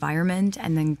controlled environment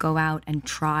and then go out and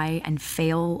try and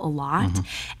fail a lot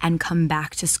and come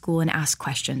back to school and ask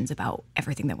questions about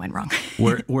everything that went wrong.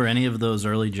 Were any of those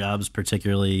early jobs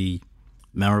particularly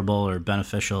memorable or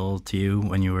beneficial to you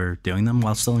when you were doing them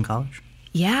while still in college?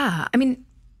 Yeah. I mean,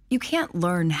 you can't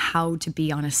learn how to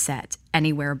be on a set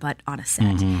anywhere but on a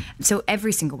set. So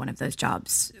every single one of those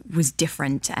jobs was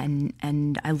different,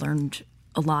 and I learned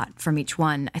a lot from each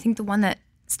one. I think the one that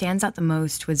stands out the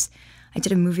most was I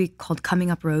did a movie called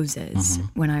Coming Up Roses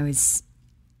when I was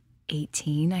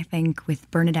 18, I think,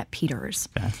 with Bernadette Peters.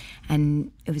 Okay.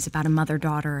 And it was about a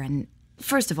mother-daughter. And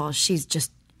first of all, she's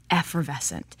just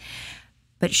effervescent.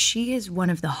 But she is one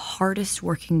of the hardest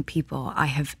working people I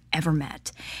have ever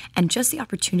met. And just the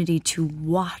opportunity to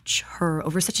watch her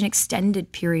over such an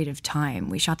extended period of time,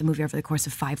 we shot the movie over the course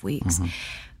of 5 weeks,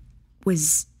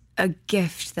 was a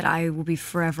gift that I will be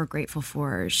forever grateful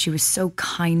for. She was so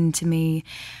kind to me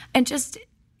and just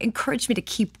encouraged me to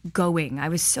keep going. I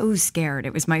was so scared.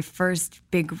 It was my first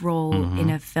big role in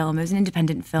a film. It was an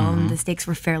independent film. The stakes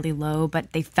were fairly low,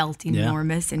 but they felt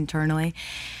enormous internally.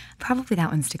 Probably that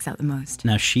one sticks out the most.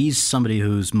 Now, she's somebody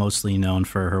who's mostly known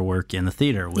for her work in the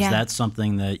theater. Was that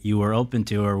something that you were open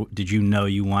to, or did you know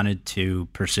you wanted to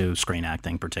pursue screen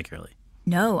acting particularly?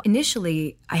 No.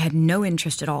 Initially, I had no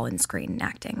interest at all in screen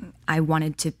acting. I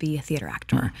wanted to be a theater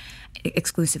actor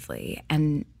exclusively.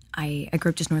 And I grew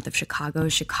up just north of Chicago.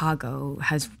 Chicago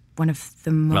has one of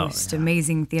the most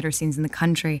amazing theater scenes in the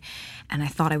country. And I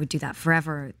thought I would do that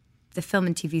forever. The film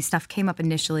and TV stuff came up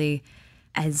initially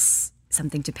as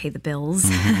something to pay the bills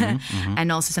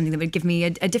and also something that would give me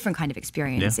a different kind of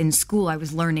experience. In school, I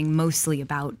was learning mostly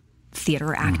about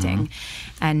theater acting,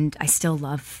 and I still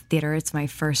love theater. It's my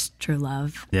first true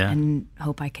love, and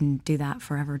hope I can do that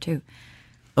forever too.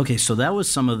 Okay, so that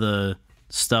was some of the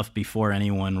stuff before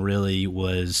anyone really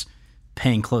was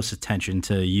paying close attention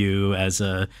to you as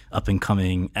a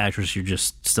up-and-coming actress. You're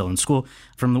just still in school.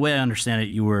 From the way I understand it,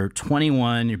 you were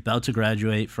 21, you're about to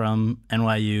graduate from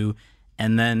NYU,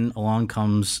 and then along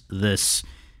comes this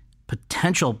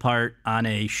potential part on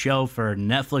a show for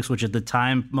Netflix, which at the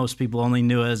time most people only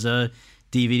knew as a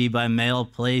DVD by mail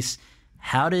place.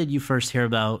 How did you first hear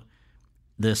about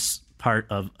this part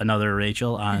of Another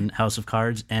Rachel on House of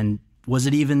Cards? And was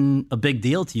it even a big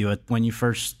deal to you when you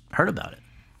first heard about it?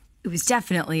 It was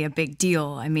definitely a big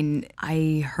deal. I mean,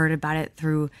 I heard about it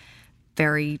through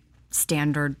very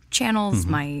standard channels.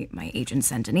 My agent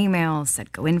sent an email,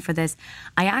 said, go in for this.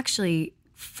 I actually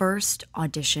first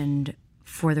auditioned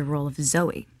for the role of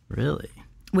Zoe. Really?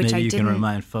 which Maybe I you didn't. can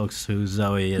remind folks who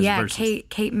Zoe is. Yeah, versus...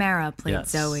 Kate Mara played Yes.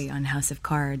 Zoe on House of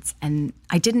Cards, and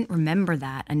I didn't remember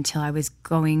that until I was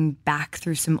going back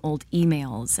through some old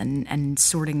emails and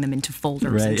sorting them into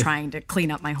folders and Right. trying to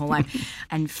clean up my whole life,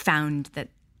 and found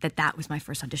that was my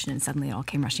first audition, and suddenly it all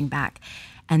came rushing back,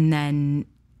 and then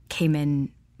came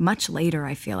in much later,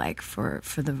 I feel like, for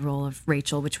the role of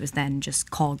Rachel, which was then just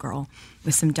call girl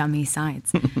with some dummy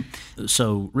sides.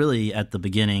 So really, at the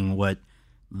beginning, what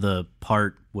the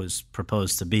part was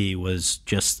proposed to be was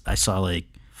just, I saw like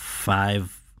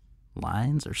 5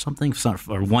 lines or something,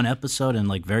 or one episode and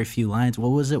like very few lines. What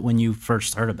was it when you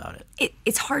first heard about it?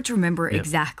 It's hard to remember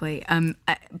exactly,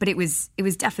 but it was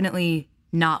definitely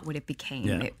not what it became.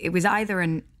 Yeah. It was either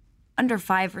an under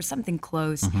 5 or something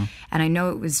close, and I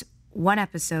know it was one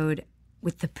episode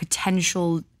with the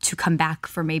potential to come back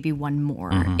for maybe one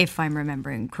more, if I'm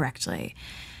remembering correctly.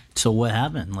 So what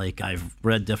happened? Like, I've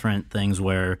read different things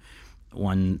where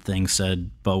one thing said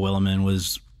Beau Willimon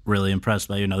was really impressed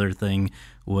by you. Another thing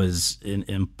was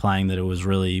implying that it was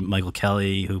really Michael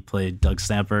Kelly, who played Doug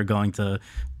Stamper, going to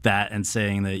bat and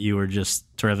saying that you were just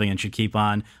terrific and should keep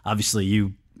on. Obviously,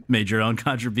 you made your own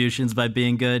contributions by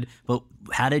being good. But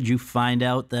how did you find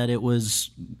out that it was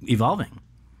evolving?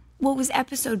 Well, it was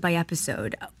episode by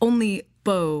episode. Only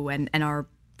Beau and our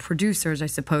producers, I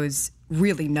suppose,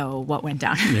 really know what went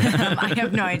down. I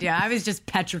have no idea. I was just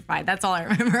petrified. That's all I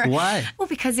remember. Why? Well,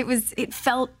 because it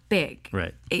felt big.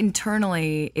 Right.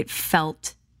 Internally, it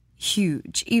felt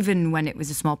huge. Even when it was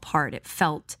a small part, it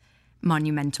felt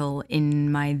monumental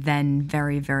in my then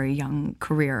very, very young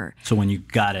career. So when you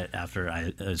got it after,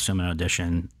 I assume, an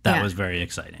audition, that was very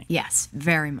exciting. Yes,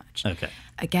 very much. Okay.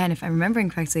 Again, if I'm remembering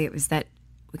correctly, it was that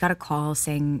we got a call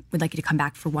saying, we'd like you to come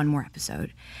back for one more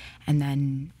episode, and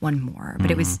then one more.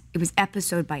 But it was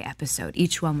episode by episode.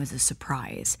 Each one was a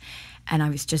surprise. And I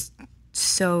was just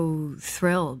so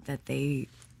thrilled that they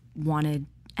wanted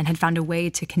and had found a way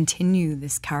to continue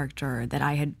this character that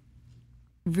I had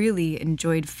really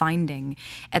enjoyed finding.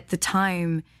 At the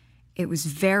time, it was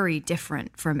very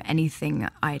different from anything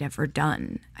I'd ever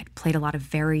done. I'd played a lot of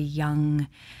very young,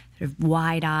 sort of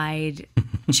wide-eyed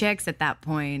chicks at that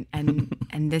point, and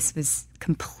this was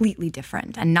completely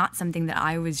different and not something that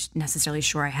I was necessarily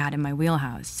sure I had in my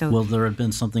wheelhouse. So, Well, there had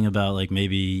been something about, like,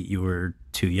 maybe you were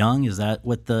too young. Is that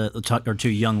what or too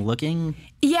young looking?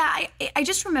 yeah, I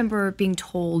just remember being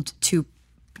told to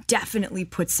definitely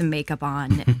put some makeup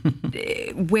on,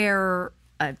 wear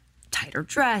a tighter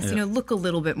dress, look a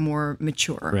little bit more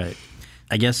mature. Right.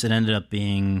 I guess it ended up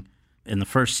being, in the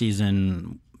first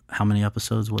season, how many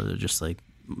episodes was it? Just like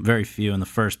very few in the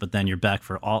first, but then you're back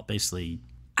for all, basically.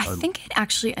 I think it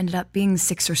actually ended up being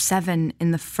 6 or 7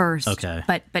 in the first. Okay.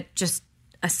 But just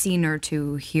a scene or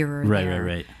two here or there.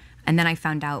 Right. And then I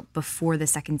found out before the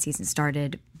second season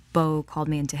started, Beau called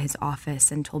me into his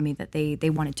office and told me that they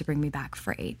wanted to bring me back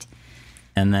for 8.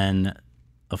 And then,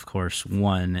 of course,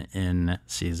 1 in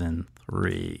season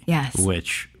 3. Yes.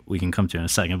 Which we can come to in a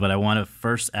second. But I want to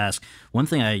first ask, one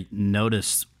thing I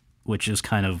noticed, which is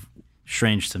kind of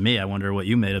strange to me, I wonder what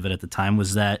you made of it at the time,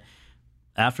 was that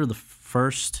after the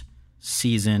first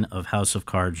season of House of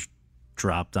Cards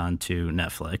dropped onto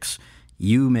Netflix,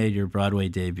 you made your Broadway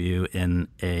debut in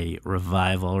a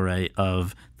revival, right,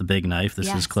 of The Big Knife.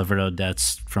 This is Clifford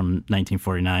Odets from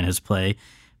 1949, his play,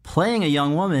 playing a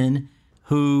young woman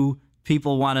who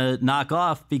people want to knock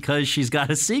off because she's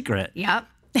got a secret. Yep.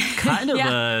 Kind of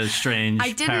a strange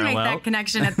I didn't parallel. make that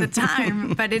connection at the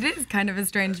time, but it is kind of a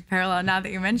strange parallel now that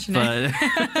you mention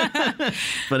it.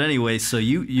 But anyway, so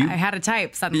you I had a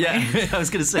type suddenly. yeah, I was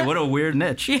going to say, what a weird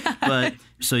niche. Yeah. But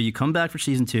so you come back for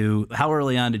season 2. How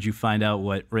early on did you find out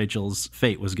what Rachel's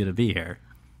fate was going to be here?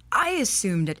 I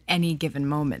assumed at any given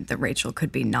moment that Rachel could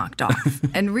be knocked off.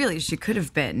 And really, she could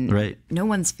have been. Right. No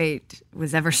one's fate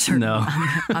was ever certain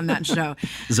on that show.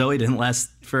 Zoe didn't last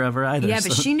forever either. Yeah,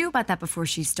 but so. she knew about that before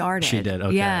she started. She did,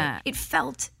 okay. Yeah. It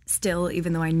felt still,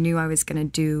 even though I knew I was going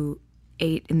to do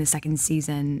 8 in the second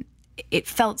season, it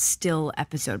felt still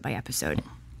episode by episode.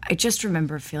 I just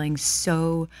remember feeling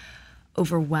so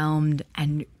overwhelmed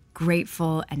and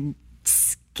grateful and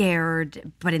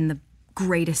scared, but in the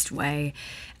greatest way,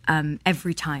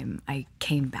 every time I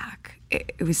came back.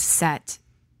 It was set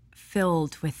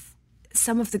filled with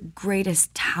some of the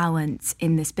greatest talents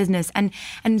in this business, and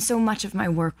so much of my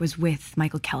work was with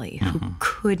Michael Kelly, who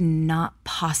could not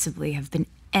possibly have been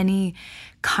any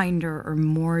kinder or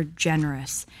more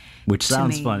generous. Which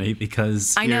sounds me. funny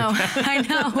because I know.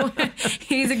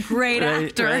 He's a great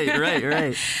actor.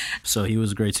 Right. So he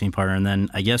was a great scene partner, and then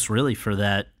I guess really for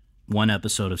that one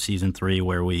episode of season 3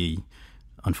 where we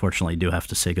unfortunately do have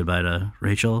to say goodbye to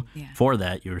Rachel. Yeah. For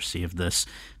that, you received this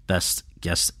Best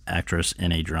Guest Actress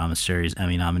in a Drama Series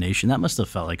Emmy nomination. That must have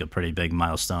felt like a pretty big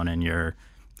milestone in your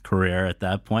career at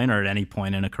that point, or at any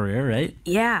point in a career, right?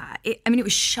 Yeah. It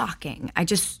was shocking. I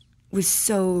just was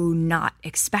so not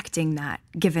expecting that,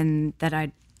 given that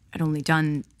I'd only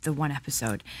done the one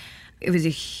episode. It was a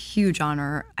huge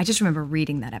honor. I just remember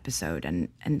reading that episode and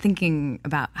thinking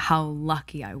about how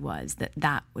lucky I was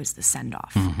that was the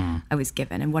send-off I was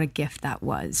given, and what a gift that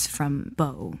was from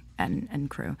Bo and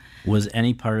crew. Was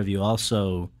any part of you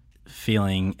also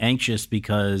feeling anxious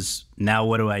because now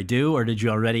what do I do? Or did you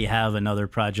already have another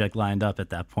project lined up at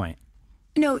that point?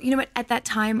 No, you know what? At that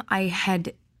time, I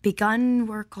had begun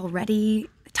work already.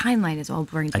 The timeline is all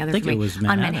blurring together I think for me. it was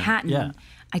On Manhattan. Yeah.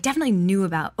 I definitely knew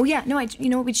about. Oh yeah,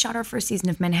 no, we'd shot our first season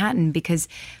of Manhattan because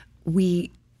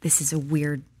this is a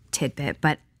weird tidbit,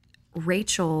 but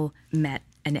Rachel met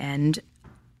an end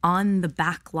on the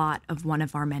back lot of one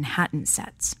of our Manhattan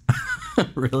sets.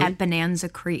 Really? At Bonanza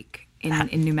Creek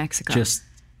in New Mexico. Just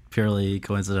purely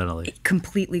coincidentally.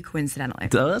 Completely coincidentally.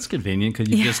 Oh, that's convenient. Could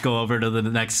you just go over to the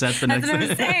next set the next That's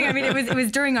what I'm saying. I mean, it was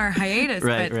during our hiatus,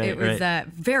 but it was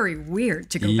very weird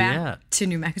to go back to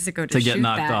New Mexico to get shoot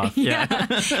knocked that. off. Yeah.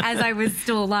 As I was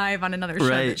still alive on another show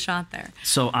that shot there.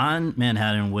 So on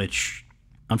Manhattan, which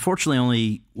unfortunately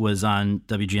only was on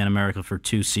WGN America for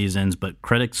 2 seasons, but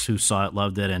critics who saw it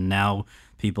loved it, and now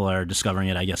people are discovering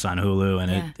it, I guess, on Hulu,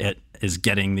 and it is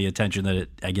getting the attention that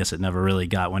it never really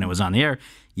got when it was on the air.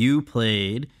 You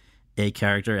played a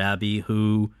character, Abby,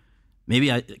 who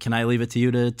can I leave it to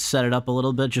you to set it up a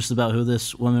little bit just about who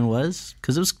this woman was?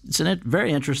 Because it's a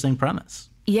very interesting premise.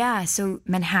 Yeah, so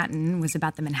Manhattan was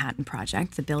about the Manhattan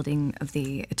Project, the building of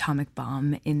the atomic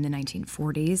bomb in the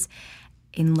 1940s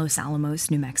in Los Alamos,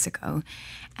 New Mexico.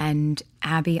 And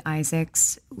Abby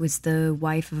Isaacs was the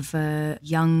wife of a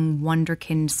young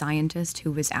wonderkind scientist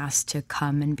who was asked to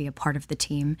come and be a part of the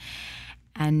team.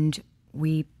 And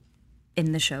we,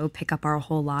 in the show, pick up our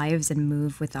whole lives and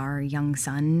move with our young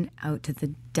son out to the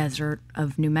desert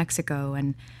of New Mexico,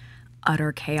 and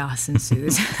utter chaos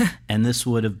ensues. And this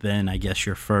would have been, I guess,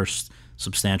 your first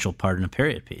substantial part in a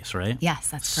period piece, right? Yes,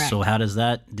 that's correct. So how does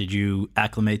that, did you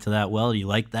acclimate to that well? Do you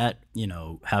like that,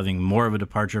 having more of a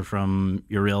departure from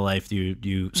your real life? Do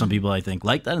you some people, I think,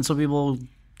 like that, and some people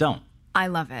don't? I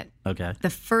love it. Okay. The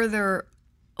further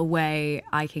away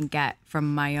I can get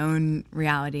from my own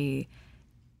reality,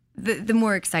 the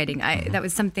more exciting. That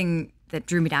was something that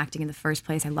drew me to acting in the first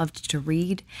place. I loved to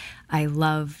read. I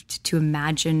loved to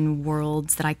imagine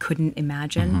worlds that I couldn't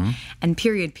imagine. And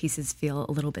period pieces feel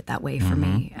a little bit that way for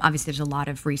me. Obviously, there's a lot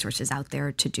of resources out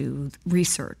there to do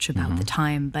research about the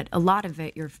time, but a lot of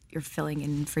it you're filling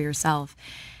in for yourself.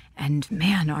 And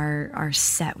man, our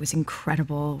set was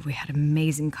incredible. We had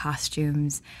amazing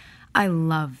costumes. I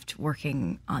loved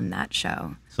working on that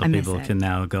show. So people can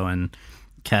now go and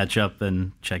catch up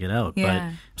and check it out.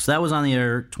 Yeah. But so that was on the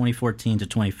air 2014 to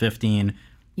 2015.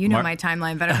 You know my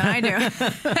timeline better than I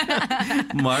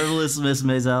do. Marvelous Miss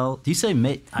Maisel. Do you say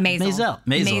Maisel? Maisel.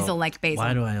 Maisel like basil.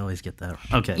 Why do I always get that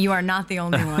wrong? Okay. You are not the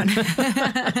only one.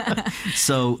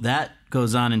 So that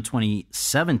goes on in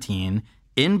 2017.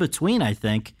 In between, I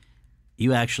think,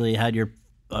 you actually had your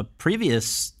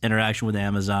previous interaction with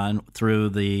Amazon through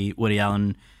the Woody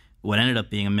Allen, what ended up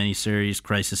being a miniseries,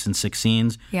 Crisis in 6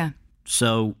 Scenes. Yeah.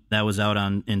 So that was out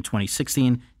in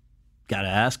 2016. Got to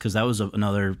ask, because that was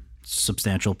another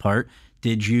substantial part.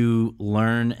 Did you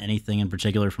learn anything in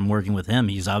particular from working with him?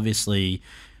 He's obviously,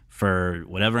 for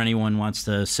whatever anyone wants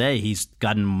to say, he's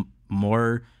gotten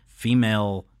more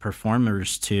female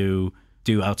performers to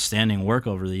do outstanding work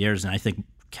over the years, and I think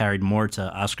carried more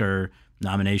to Oscar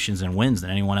nominations and wins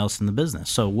than anyone else in the business.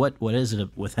 So what is it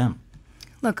with him?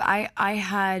 Look, I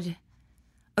had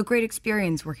a great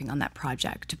experience working on that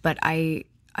project, but I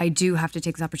do have to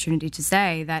take this opportunity to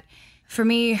say that for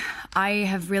me, I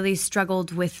have really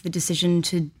struggled with the decision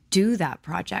to do that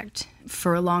project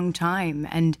for a long time.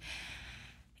 And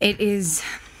it is,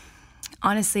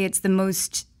 honestly, it's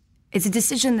a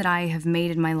decision that I have made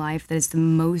in my life that is the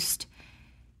most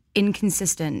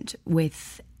inconsistent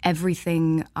with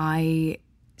everything I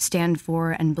stand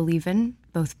for and believe in,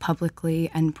 both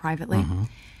publicly and privately.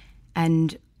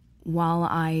 And while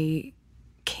I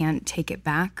can't take it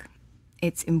back,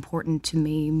 it's important to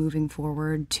me moving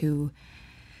forward to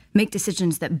make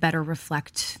decisions that better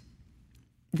reflect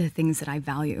the things that I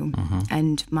value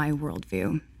and my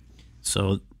worldview.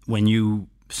 So when you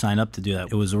sign up to do that,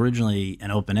 it was originally an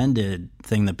open-ended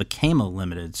thing that became a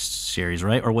limited series,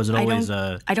 right? Or was it always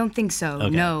I don't think so. Okay.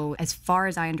 No. As far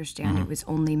as I understand, it was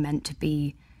only meant to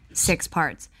be 6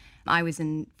 parts. I was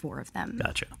in 4 of them.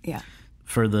 Gotcha. Yeah.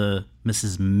 for the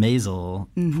Mrs. Maisel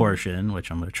portion, which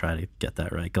I'm going to try to get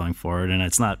that right going forward, and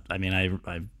it's not, I mean,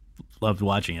 I loved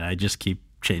watching it. I just keep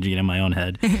changing it in my own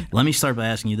head. Let me start by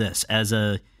asking you this. As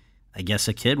I guess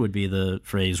a kid would be the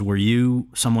phrase, were you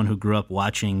someone who grew up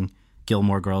watching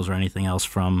Gilmore Girls or anything else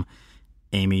from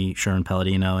Amy Sherman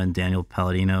Palladino and Daniel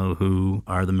Palladino, who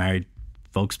are the married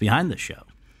folks behind this show?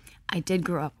 I did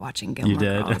grow up watching Gilmore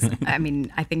Girls. I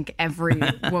mean, I think every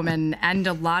woman and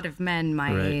a lot of men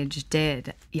my age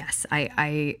did. Yes,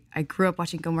 I grew up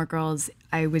watching Gilmore Girls.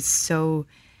 I was so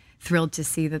thrilled to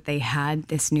see that they had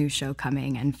this new show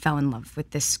coming and fell in love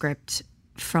with this script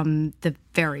from the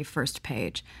very first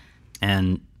page.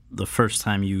 And the first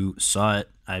time you saw it,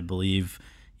 I believe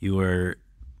you were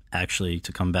actually,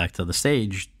 to come back to the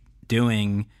stage,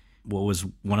 doing what was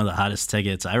one of the hottest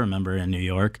tickets I remember in New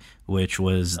York, which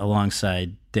was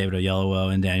alongside David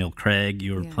Oyelowo and Daniel Craig.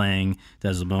 You were playing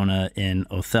Desdemona in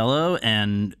Othello,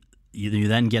 and you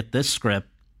then get this script,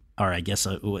 or I guess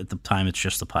at the time it's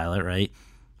just the pilot, right?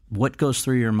 What goes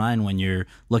through your mind when you're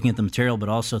looking at the material, but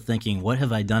also thinking, what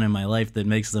have I done in my life that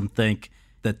makes them think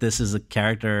that this is a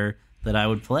character that I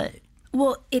would play?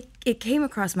 Well, it came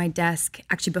across my desk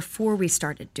actually before we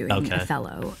started doing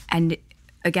Othello, and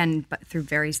again, but through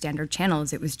very standard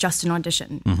channels, it was just an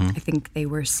audition. I think they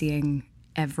were seeing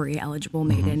every eligible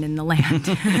maiden in the land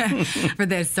for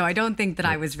this. So I don't think that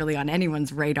I was really on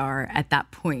anyone's radar at that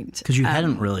point. Because you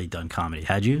hadn't really done comedy,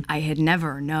 had you? I had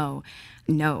never, no.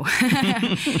 No.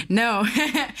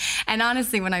 And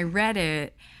honestly, when I read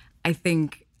it, I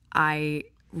think I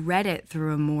read it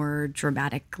through a more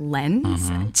dramatic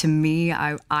lens. To me,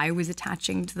 I was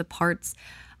attaching to the parts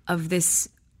of this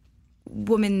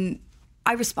woman.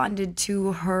 I responded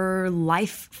to her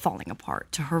life falling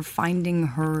apart, to her finding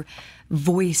her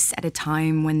voice at a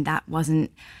time when that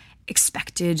wasn't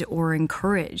expected or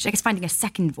encouraged. I guess finding a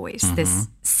second voice, this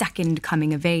second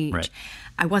coming of age. Right.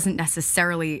 I wasn't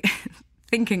necessarily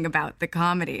thinking about the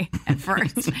comedy at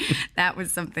first. That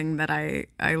was something that I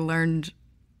learned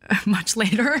much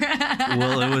later.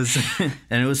 Well,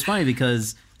 it was funny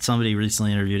because somebody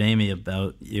recently interviewed Amy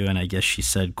about you, and I guess she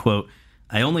said, quote,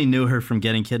 "I only knew her from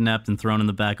getting kidnapped and thrown in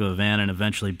the back of a van and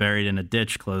eventually buried in a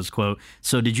ditch," close quote.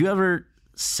 So did you ever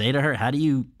say to her,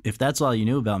 if that's all you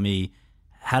knew about me,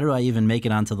 how do I even make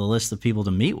it onto the list of people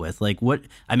to meet with? Like what,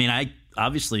 I mean,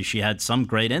 obviously she had some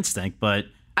great instinct, but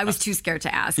I was too scared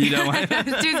to ask. You know what? I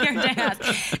was too scared to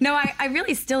ask. No, I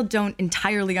really still don't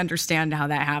entirely understand how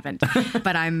that happened.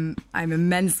 But I'm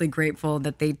immensely grateful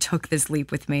that they took this leap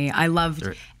with me. I loved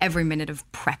every minute of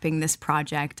prepping this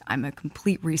project. I'm a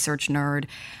complete research nerd.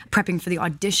 Prepping for the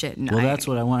audition. Well, that's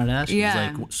what I wanted to ask you.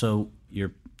 Yeah. Like, so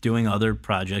you're doing other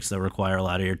projects that require a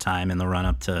lot of your time in the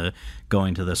run-up to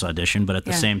going to this audition, but at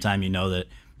the same time, you know that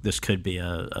this could be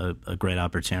a great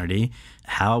opportunity.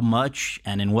 How much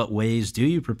and in what ways do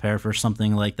you prepare for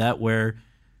something like that where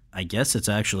I guess it's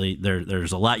actually,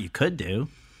 there's a lot you could do?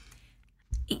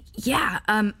 Yeah.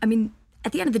 I mean,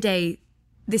 at the end of the day,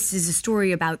 this is a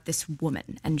story about this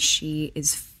woman, and she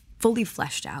is fully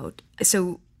fleshed out.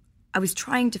 So I was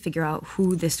trying to figure out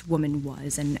who this woman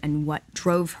was and what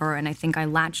drove her, and I think I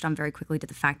latched on very quickly to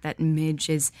the fact that Midge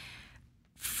is,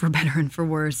 for better and for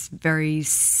worse, very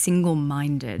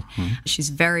single-minded. She's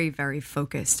very, very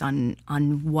focused on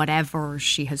whatever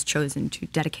she has chosen to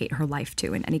dedicate her life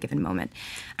to in any given moment.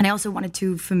 And I also wanted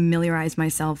to familiarize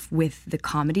myself with the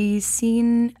comedy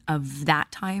scene of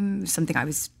that time, something I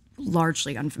was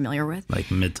largely unfamiliar with.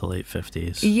 Like mid to late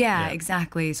 50s. Yeah,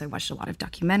 exactly. So I watched a lot of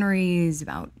documentaries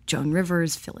about Joan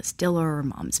Rivers, Phyllis Diller,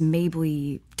 Moms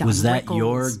Mabley, Don Was that Rickles.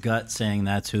 your gut saying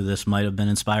that's who this might have been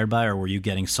inspired by, or were you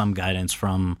getting some guidance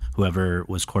from whoever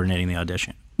was coordinating the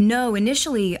audition? No,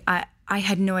 initially I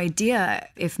had no idea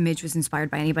if Midge was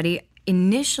inspired by anybody.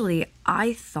 Initially,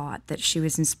 I thought that she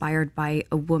was inspired by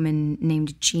a woman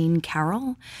named Jean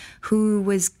Carroll, who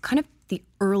was kind of the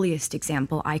earliest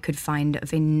example I could find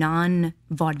of a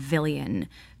non-vaudevillian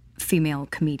female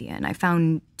comedian. I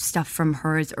found stuff from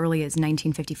her as early as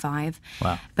 1955.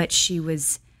 Wow. But she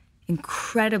was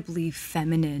incredibly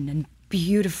feminine and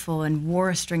beautiful and wore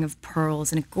a string of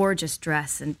pearls and a gorgeous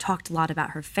dress and talked a lot about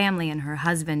her family and her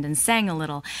husband and sang a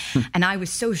little. And I was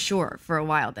so sure for a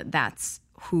while that that's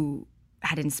who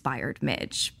had inspired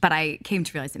Midge. But I came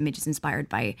to realize that Midge is inspired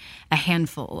by a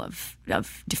handful of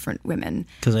different women.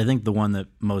 Because I think the one that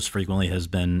most frequently has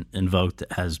been invoked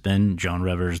has been Joan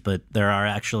Rivers, but there are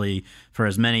actually, for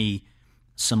as many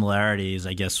similarities,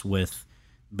 I guess,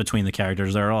 between the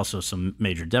characters, there are also some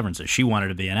major differences. She wanted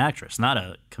to be an actress, not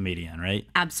a comedian, right?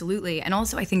 Absolutely. And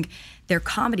also I think their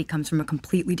comedy comes from a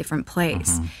completely different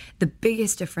place. The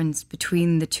biggest difference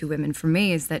between the two women for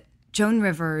me is that Joan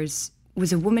Rivers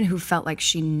was a woman who felt like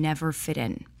she never fit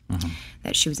in,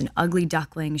 that she was an ugly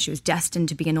duckling, she was destined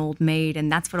to be an old maid,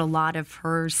 and that's what a lot of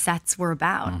her sets were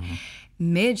about.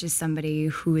 Midge is somebody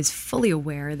who is fully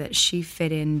aware that she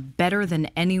fit in better than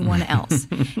anyone else,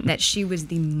 that she was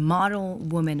the model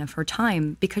woman of her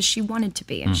time because she wanted to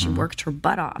be, and she worked her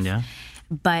butt off. Yeah.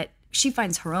 But she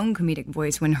finds her own comedic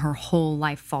voice when her whole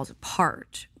life falls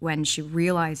apart, when she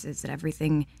realizes that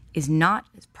everything is not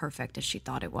as perfect as she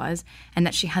thought it was, and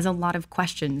that she has a lot of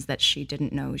questions that she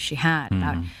didn't know she had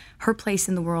about her place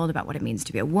in the world, about what it means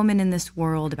to be a woman in this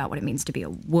world, about what it means to be a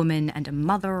woman and a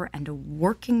mother and a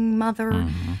working mother.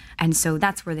 And so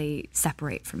that's where they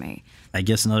separate for me. I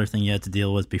guess another thing you had to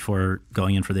deal with before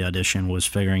going in for the audition was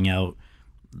figuring out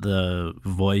the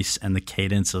voice and the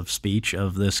cadence of speech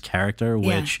of this character,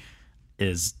 which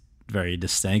is very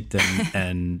distinct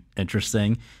and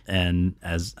interesting. And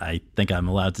as I think I'm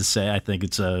allowed to say, I think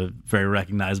it's very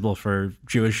recognizable for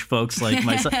Jewish folks like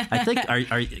myself. I think,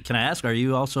 can I ask, are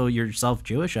you also yourself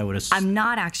Jewish? I would assume. I'm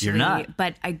not actually, You're not.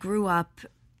 But I grew up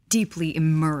deeply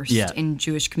immersed in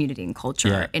Jewish community and culture.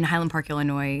 Yeah. In Highland Park,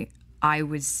 Illinois, I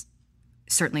was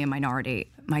certainly a minority.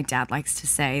 My dad likes to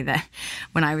say that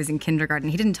when I was in kindergarten,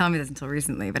 he didn't tell me this until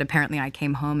recently, but apparently I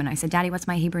came home and I said, "Daddy, what's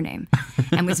my Hebrew name?"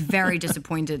 and was very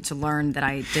disappointed to learn that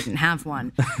I didn't have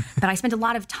one. But I spent a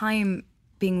lot of time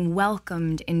being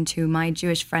welcomed into my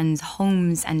Jewish friends'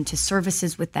 homes and to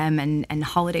services with them and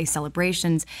holiday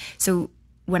celebrations. So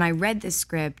when I read this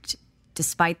script,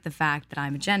 despite the fact that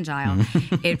I'm a Gentile,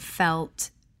 it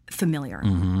felt familiar.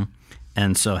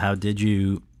 And so how did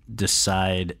you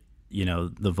decide,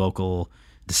 the vocal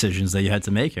decisions that you had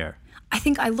to make here? I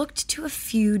think I looked to a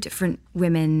few different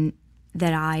women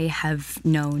that I have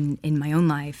known in my own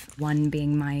life, one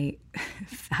being my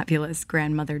fabulous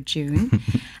grandmother, June,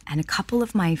 and a couple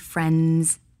of my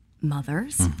friends'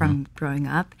 mothers from growing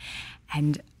up,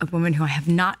 and a woman who I have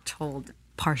not told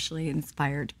partially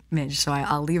inspired Midge, so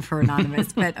I'll leave her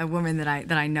anonymous, but a woman that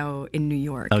I know in New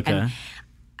York. Okay. And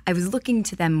I was looking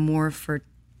to them more for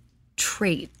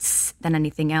traits than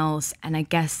anything else, and I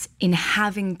guess in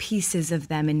having pieces of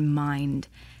them in mind,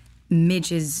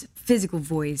 Midge's physical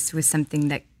voice was something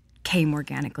that came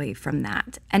organically from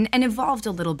that and evolved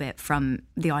a little bit from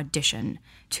the audition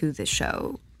to the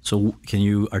show. So can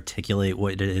you articulate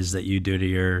what it is that you do to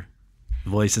your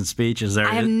voice and speech? Is there?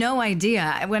 I have no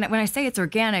idea. When I say it's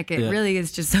organic, it really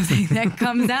is just something that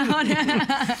comes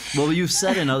out. Well, you've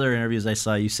said in other interviews I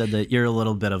saw, you said that you're a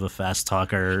little bit of a fast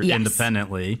talker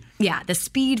independently. Yeah, the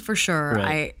speed for sure.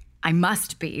 Right. I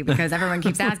must be, because everyone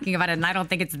keeps asking about it, and I don't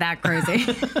think it's that crazy.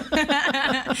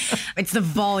 It's the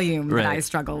volume that I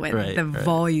struggle with,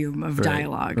 volume of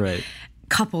dialogue. Right.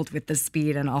 Coupled with the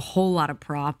speed and a whole lot of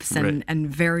props and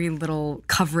very little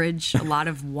coverage. A lot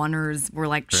of oneers. We're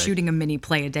like shooting a mini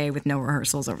play a day with no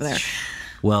rehearsals over there.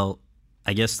 Well,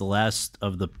 I guess the last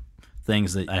of the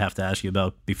things that I have to ask you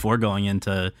about before going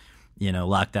into,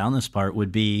 lock down this part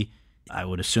would be, I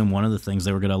would assume one of the things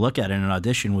they were going to look at in an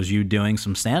audition was you doing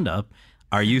some stand-up.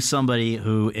 Are you somebody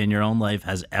who in your own life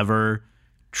has ever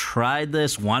tried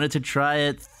this, wanted to try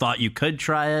it, thought you could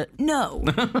try it?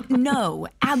 No,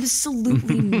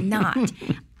 absolutely not.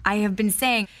 I have been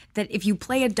saying that if you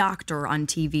play a doctor on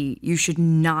TV, you should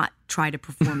not try to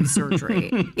perform surgery.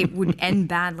 It would end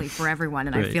badly for everyone,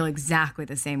 and I feel exactly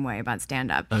the same way about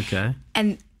stand-up. Okay.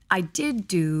 And I did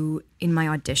do in my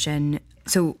audition,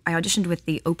 so I auditioned with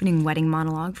the opening wedding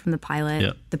monologue from the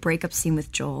pilot, the breakup scene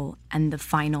with Joel, and the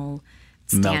final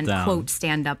quote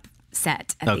stand-up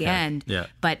set at the end. Yeah.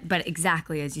 But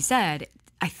exactly as you said,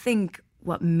 I think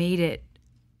what made it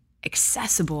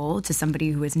accessible to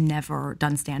somebody who has never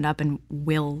done stand-up and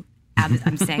will,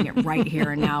 I'm saying it right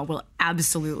here and now, will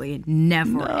absolutely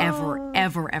never,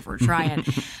 ever try it,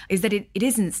 is that it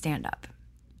isn't stand-up.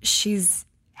 She's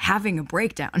having a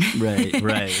breakdown. Right.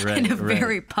 in a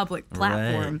very public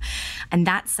platform. Right. And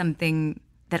that's something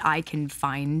that I can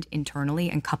find internally,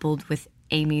 and coupled with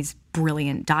Amy's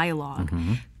brilliant dialogue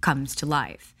comes to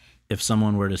life. If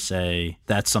someone were to say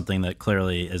that's something that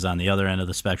clearly is on the other end of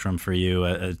the spectrum for you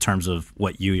in terms of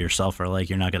what you yourself are like,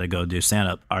 you're not going to go do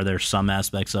stand-up. Are there some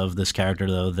aspects of this character,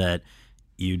 though, that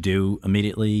you do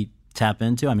immediately tap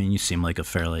into? I mean, you seem like a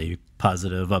fairly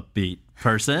positive, upbeat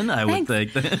person, I would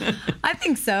think. I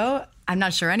think so. I'm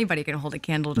not sure anybody can hold a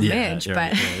candle to Midge,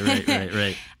 but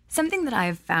right. Something that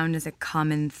I've found as a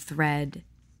common thread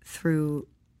through,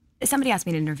 somebody asked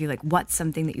me in an interview, like, what's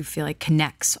something that you feel like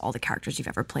connects all the characters you've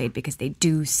ever played, because they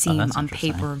do seem on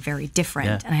paper very different.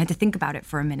 Yeah. And I had to think about it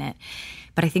for a minute.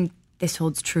 But I think this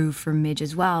holds true for Midge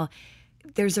as well.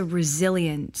 There's a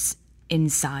resilience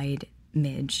inside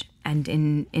Midge and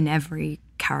in every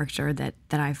character that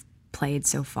I've played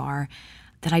so far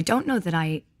that I don't know that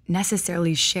I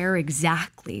necessarily share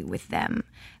exactly with them,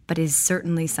 but is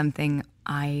certainly something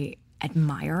I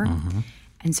admire.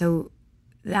 And so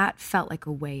that felt like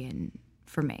a way in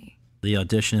for me. The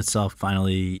audition itself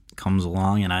finally comes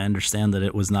along, and I understand that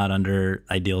it was not under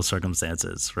ideal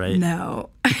circumstances, right?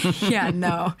 No.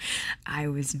 No. I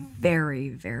was very,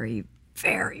 very,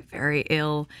 very, very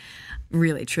ill.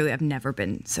 Really, truly, I've never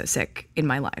been so sick in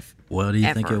my life. What do you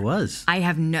ever. think it was? I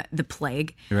have the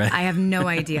plague. Right. I have no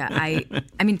idea. I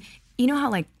mean, you know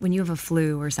how like when you have a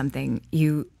flu or something,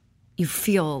 you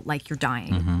feel like you're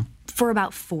dying for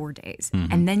about 4 days,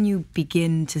 and then you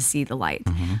begin to see the light.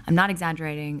 I'm not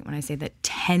exaggerating when I say that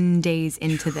 10 days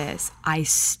into this, I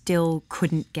still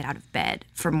couldn't get out of bed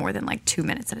for more than like 2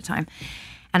 minutes at a time.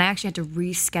 And I actually had to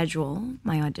reschedule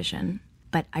my audition,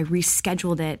 but I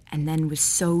rescheduled it and then was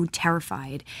so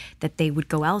terrified that they would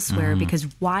go elsewhere because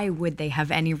why would they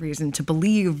have any reason to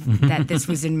believe that this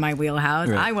was in my wheelhouse?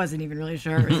 Right. I wasn't even really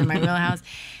sure it was in my wheelhouse.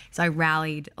 So I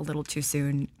rallied a little too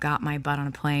soon, got my butt on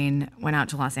a plane, went out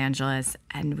to Los Angeles,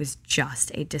 and was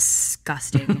just a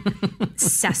disgusting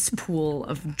cesspool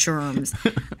of germs.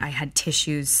 I had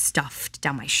tissues stuffed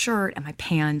down my shirt and my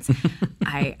pants.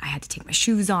 I had to take my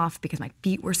shoes off because my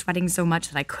feet were sweating so much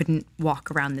that I couldn't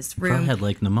walk around this room. Probably had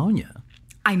like pneumonia.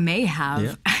 I may have.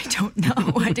 Yeah. I don't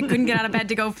know. I couldn't get out of bed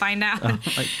to go find out. Oh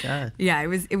my God. Yeah,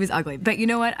 it was ugly. But you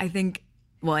know what? I think,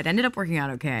 well, it ended up working out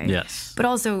okay. Yes. But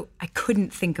also, I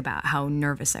couldn't think about how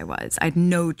nervous I was. I had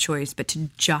no choice but to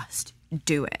just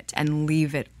do it and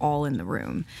leave it all in the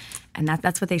room. And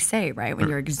that's what they say, right? When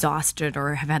you're exhausted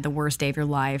or have had the worst day of your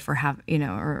life or have,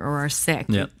 or are sick,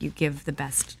 Yep. you give the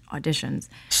best auditions.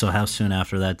 So how soon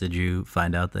after that did you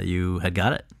find out that you had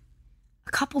got it?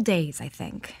 A couple days, I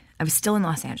think. I was still in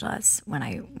Los Angeles when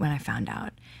I found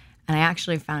out. And I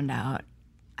actually found out,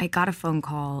 I got a phone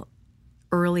call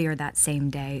earlier that same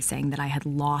day saying that I had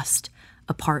lost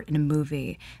a part in a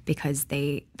movie because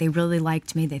they really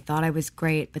liked me. They thought I was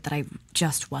great, but that I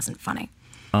just wasn't funny.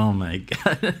 Oh my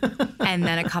God. And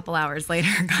then a couple hours later,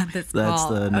 got this That's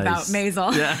call the about nice-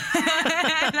 Maisel. Yeah.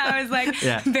 And I was like,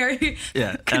 Yeah. very F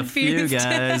you confused.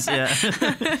 guys.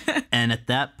 Yeah. And at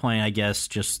that point, I guess,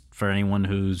 just for anyone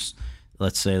who's,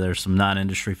 let's say there's some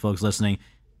non-industry folks listening,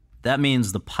 that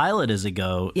means the pilot is a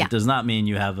go. Yeah. It does not mean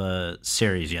you have a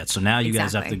series yet. So now you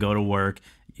guys have Exactly. to go to work.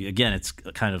 Again, it's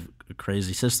kind of a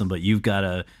crazy system, but you've got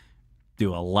to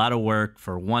do a lot of work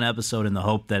for one episode in the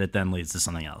hope that it then leads to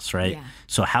something else, right? Yeah.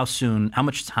 So how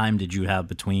much time did you have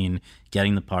between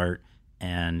getting the part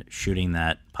and shooting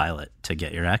that pilot to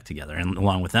get your act together, and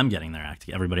along with them getting their act,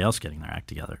 everybody else getting their act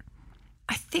together?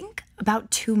 I think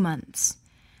about 2 months.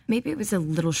 Maybe it was a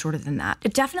little shorter than that.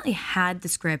 It definitely had the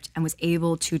script and was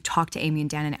able to talk to Amy and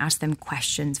Dan and ask them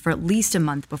questions for at least a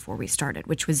month before we started,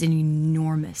 which was an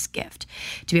enormous gift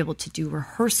to be able to do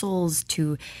rehearsals,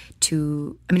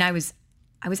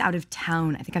 I was out of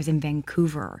town. I think I was in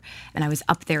Vancouver, and I was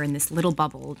up there in this little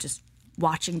bubble just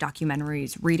watching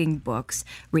documentaries, reading books,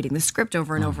 reading the script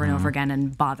over and over and over again,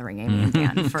 and bothering Amy and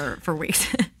Dan for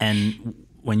weeks. And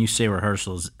when you say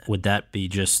rehearsals, would that be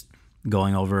just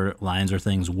going over lines or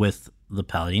things with the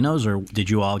Paladinos, or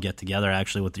did you all get together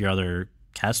actually with your other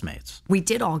castmates? We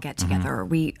did all get together.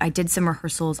 I did some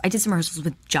rehearsals. I did some rehearsals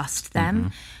with just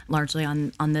them, largely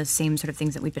on the same sort of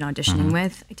things that we've been auditioning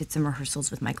with. I did some rehearsals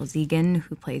with Michael Zegan,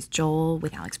 who plays Joel,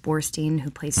 with Alex Borstein,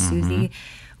 who plays Susie.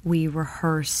 We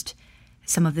rehearsed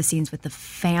some of the scenes with the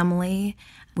family.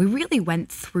 We really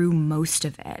went through most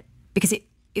of it because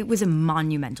it was a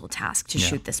monumental task to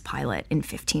shoot this pilot in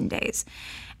 15 days.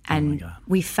 And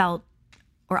we felt,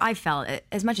 or I felt,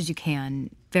 as much as you can,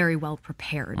 very well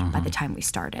prepared by the time we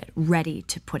started, ready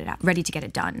to put it out, ready to get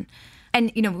it done.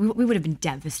 And, we would have been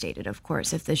devastated, of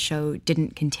course, if the show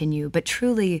didn't continue. But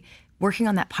truly, working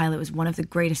on that pilot was one of the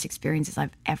greatest experiences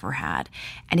I've ever had.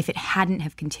 And if it hadn't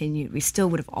have continued, we still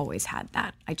would have always had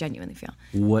that, I genuinely feel.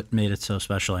 What made it so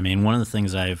special? I mean, one of the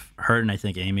things I've heard, and I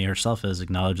think Amy herself has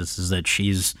acknowledged this, is that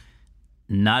she's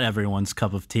not everyone's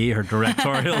cup of tea. Her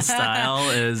directorial style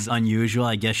is unusual.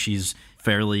 I guess she's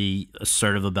fairly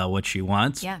assertive about what she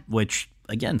wants, which,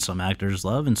 again, some actors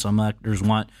love and some actors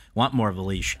want more of a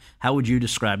leash. How would you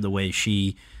describe the way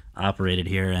she operated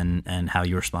here and how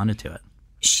you responded to it?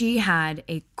 She had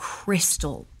a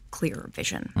crystal clear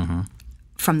vision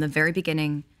from the very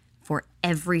beginning for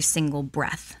every single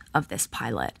breath of this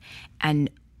pilot. And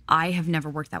I have never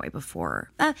worked that way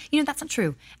before. That's not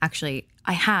true. Actually,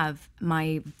 I have.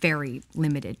 My very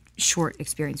limited, short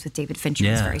experience with David Fincher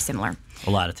is very similar.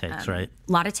 A lot of takes, right?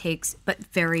 A lot of takes, but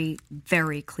very,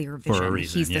 very clear vision. For a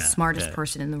reason, He's the smartest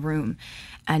person in the room.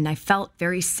 And I felt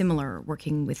very similar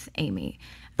working with Amy.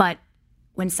 But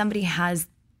when somebody has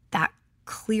that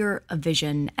clear a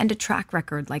vision and a track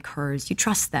record like hers, you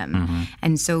trust them.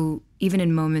 And so even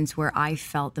in moments where I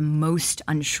felt the most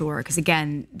unsure, because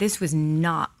again, this was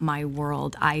not my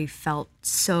world. I felt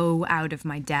so out of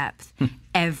my depth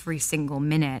every single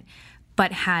minute,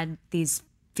 but had these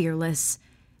fearless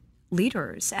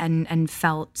leaders and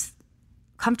felt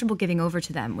comfortable giving over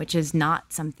to them, which is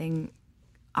not something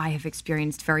I have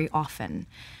experienced very often.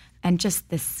 And just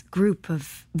this group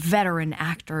of veteran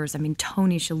actors, I mean,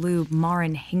 Tony Shalhoub,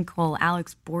 Maren Hinkle,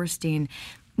 Alex Borstein,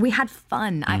 we had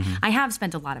fun. I have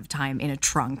spent a lot of time in a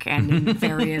trunk and in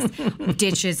various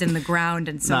ditches in the ground,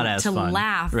 and so to fun.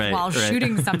 laugh while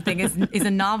shooting something is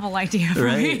a novel idea for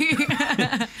me.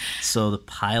 So the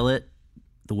pilot,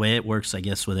 the way it works, I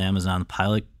guess, with Amazon, the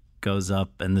pilot goes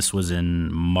up, and this was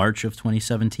in March of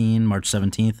 2017, March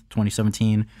 17th,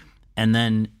 2017. And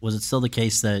then was it still the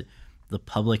case that the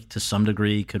public, to some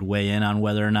degree, could weigh in on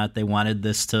whether or not they wanted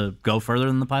this to go further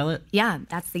than the pilot? Yeah,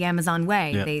 that's the Amazon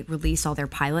way. Yep. They release all their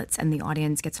pilots, and the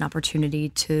audience gets an opportunity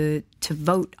to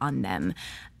vote on them.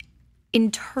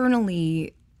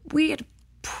 Internally, we had a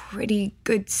pretty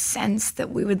good sense that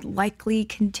we would likely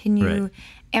continue. Right.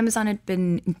 Amazon had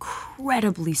been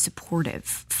incredibly supportive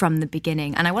from the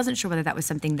beginning, and I wasn't sure whether that was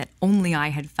something that only I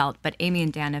had felt, but Amy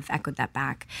and Dan have echoed that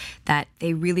back, that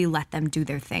they really let them do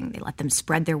their thing. They let them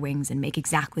spread their wings and make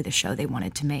exactly the show they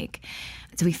wanted to make.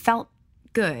 So we felt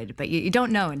good, but you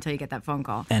don't know until you get that phone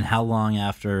call. And how long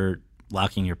after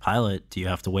locking your pilot do you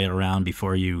have to wait around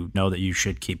before you know that you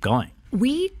should keep going?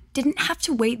 We didn't have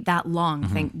to wait that long,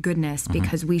 thank goodness,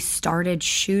 because we started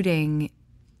shooting,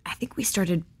 I think we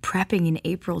started prepping in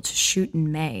April to shoot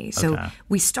in May. So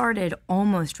we started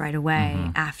almost right away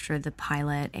after the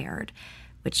pilot aired,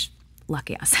 which,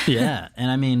 lucky us. Yeah. And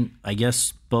I mean, I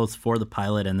guess both for the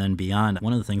pilot and then beyond,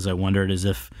 one of the things I wondered is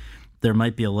if there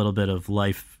might be a little bit of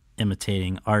life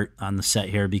imitating art on the set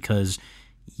here, because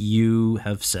you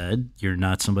have said you're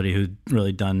not somebody who'd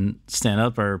really done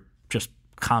stand-up or just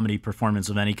comedy performance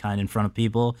of any kind in front of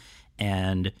people,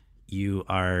 and you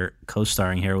are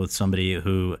co-starring here with somebody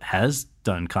who has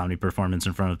done comedy performance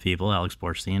in front of people, Alex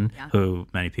Borstein, who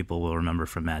many people will remember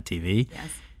from Mad TV.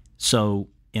 Yes. So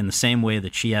in the same way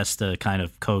that she has to kind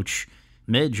of coach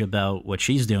Midge about what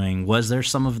she's doing, was there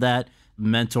some of that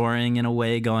mentoring in a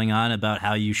way going on about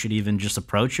how you should even just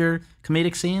approach your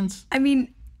comedic scenes? I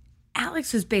mean,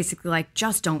 Alex was basically like,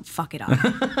 just don't fuck it up.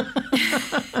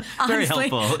 Very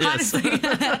helpful. Yes.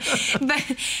 Honestly.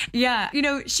 But yeah,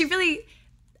 she really,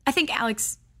 I think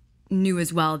Alex knew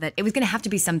as well that it was going to have to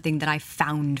be something that I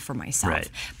found for myself. Right.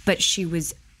 But she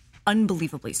was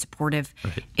unbelievably supportive,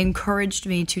 encouraged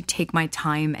me to take my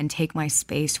time and take my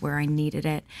space where I needed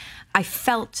it. I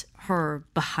felt her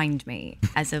behind me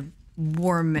as a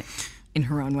warm, in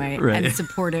her own way, and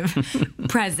supportive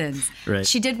presence. Right.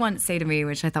 She did once say to me,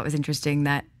 which I thought was interesting,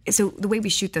 that so the way we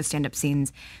shoot those stand-up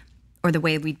scenes, or the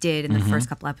way we did in the first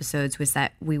couple episodes, was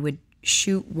that we would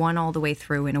shoot one all the way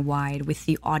through in a wide with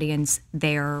the audience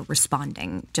there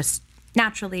responding, just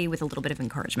naturally with a little bit of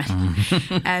encouragement.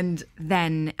 And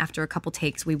then after a couple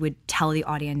takes, we would tell the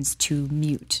audience to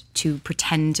mute, to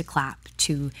pretend to clap,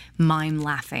 to mime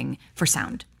laughing for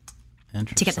sound,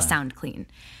 to get the sound clean.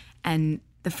 And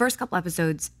the first couple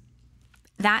episodes,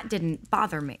 that didn't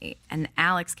bother me. And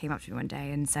Alex came up to me one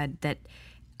day and said that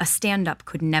a stand-up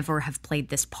could never have played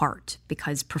this part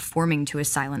because performing to a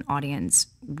silent audience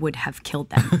would have killed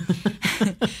them.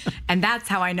 And that's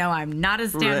how I know I'm not a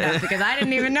stand-up, because I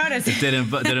didn't even notice it.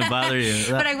 Didn't bother you.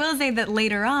 But I will say that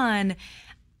later on,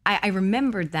 I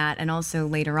remembered that, and also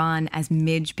later on, as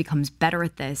Midge becomes better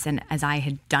at this, and as I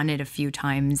had done it a few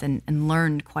times and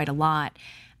learned quite a lot,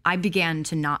 I began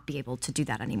to not be able to do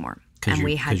that anymore. And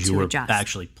we had to adjust. Because you were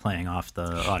actually playing off the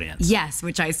audience. Yes,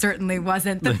 which I certainly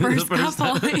wasn't the first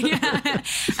couple. Yeah.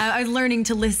 I was learning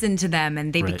to listen to them,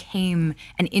 and they became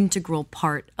an integral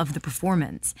part of the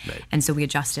performance. Right. And so we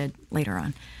adjusted later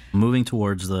on. Moving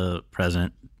towards the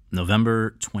present,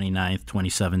 November 29th,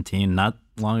 2017, not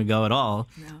long ago at all,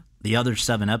 the other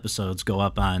 7 episodes go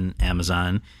up on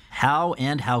Amazon.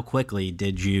 How quickly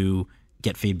did you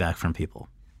get feedback from people?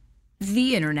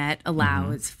 The internet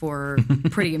allows for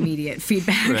pretty immediate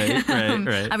feedback.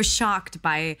 Right. I was shocked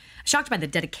by the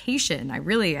dedication.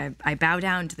 I bow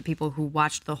down to the people who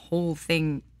watched the whole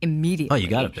thing immediately. Oh, you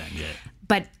got to binge it.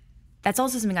 But that's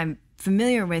also something I'm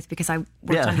familiar with because I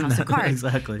worked on House of Cards,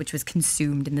 exactly. which was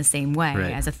consumed in the same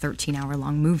way as a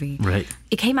 13-hour-long movie. Right.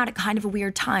 It came out at kind of a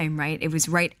weird time, right? It was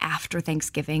right after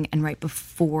Thanksgiving and right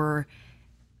before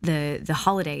the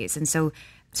holidays. And so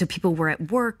So people were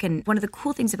at work, and one of the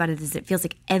cool things about it is it feels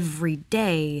like every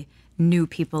day new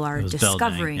people are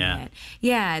discovering it.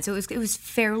 Yeah, so it was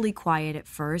fairly quiet at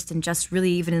first, and just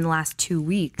really even in the last 2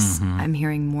 weeks, I'm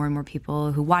hearing more and more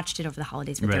people who watched it over the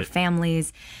holidays with their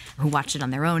families, who watched it on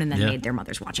their own and then made their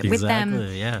mothers watch it with them.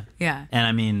 Yeah. And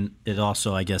I mean, it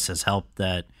also, I guess, has helped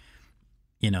that,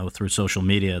 through social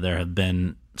media, there have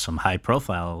been some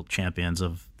high-profile champions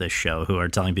of this show who are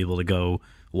telling people to go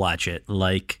watch it,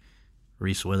 like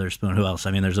Reese Witherspoon. Who else?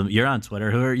 I mean, you're on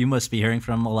Twitter. You must be hearing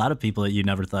from a lot of people that you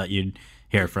never thought you'd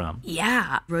hear from.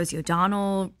 Yeah. Rosie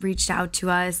O'Donnell reached out to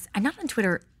us. I'm not on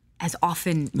Twitter as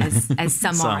often as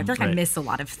some are. I feel like I miss a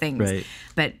lot of things. Right.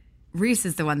 But Reese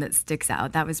is the one that sticks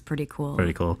out. That was pretty cool.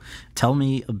 Pretty cool. Tell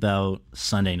me about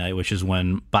Sunday night, which is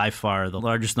when by far the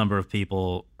largest number of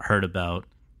people heard about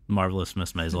Marvelous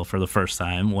Miss Maisel for the first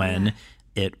time, when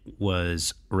it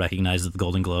was recognized at the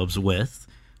Golden Globes with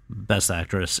Best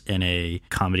Actress in a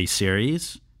Comedy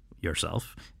Series,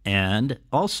 yourself, and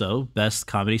also Best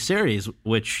Comedy Series,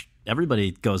 which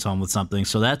everybody goes home with something.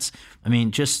 So that's,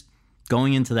 just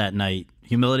going into that night,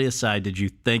 humility aside, did you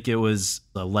think it was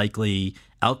a likely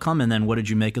outcome? And then what did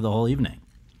you make of the whole evening?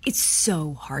 It's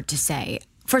so hard to say.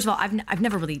 First of all, I've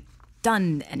never really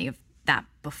done any of that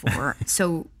before.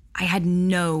 So I had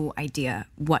no idea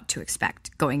what to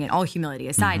expect going in, all humility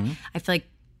aside. I feel like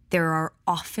there are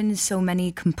often so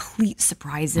many complete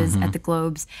surprises at the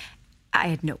Globes. I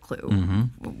had no clue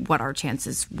what our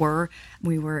chances were.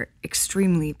 We were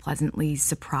extremely pleasantly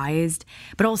surprised.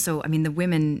 But also, the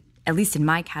women, at least in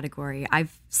my category,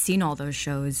 I've seen all those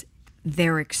shows.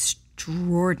 They're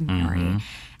extraordinary.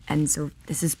 And so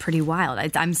this is pretty wild.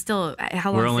 I'm still,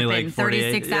 how long has it been?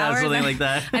 36 hours? Something like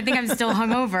that. I think I'm still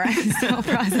hungover. I'm still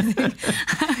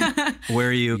processing. Where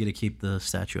are you going to keep the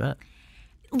statuette?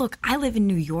 Look, I live in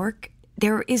New York.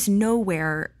 There is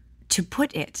nowhere to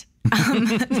put it.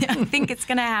 I think it's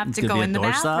going to have to go in the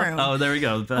bathroom. Oh, there we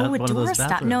go. A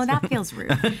doorstop. No, that feels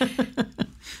rude.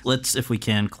 Let's, if we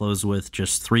can, close with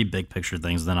just 3 big picture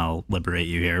things, then I'll liberate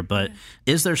you here. But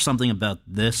is there something about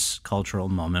this cultural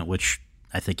moment, which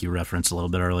I think you referenced a little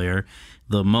bit earlier,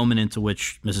 the moment into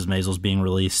which Mrs. Maisel is being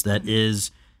released, that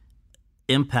is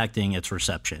impacting its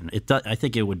reception? I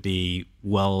think it would be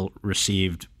well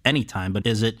received anytime, but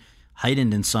is it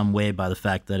heightened in some way by the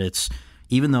fact that it's,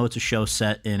 even though it's a show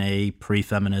set in a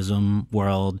pre-feminism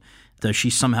world, does she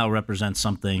somehow represent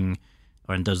something,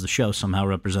 and does the show somehow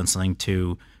represent something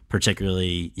to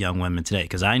particularly young women today?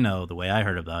 Because I know the way I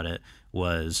heard about it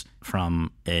was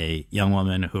from a young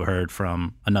woman who heard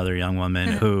from another young woman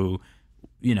who,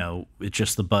 it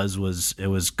just, the buzz was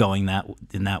going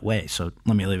in that way. So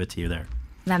let me leave it to you there.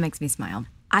 That makes me smile.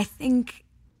 I think,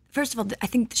 first of all, I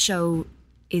think the show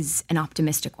is an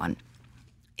optimistic one.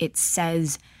 It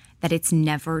says that it's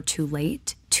never too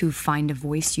late to find a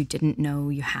voice you didn't know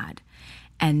you had.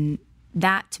 And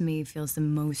that, to me, feels the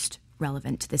most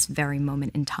relevant to this very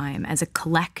moment in time. As a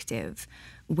collective,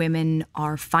 women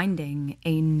are finding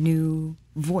a new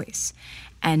voice.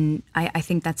 And I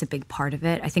think that's a big part of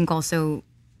it. I think also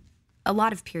a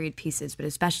lot of period pieces, but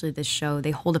especially this show,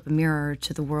 they hold up a mirror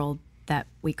to the world that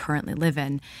we currently live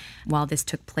in. While this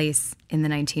took place in the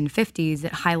 1950s,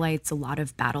 it highlights a lot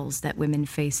of battles that women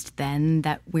faced then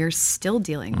that we're still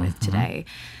dealing with today.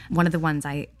 One of the ones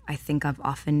I think of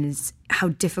often is how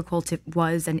difficult it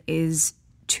was and is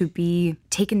to be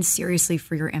taken seriously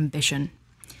for your ambition.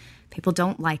 People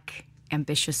don't like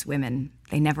ambitious women.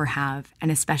 They never have.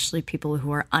 And especially people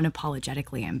who are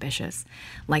unapologetically ambitious,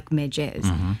 like Midge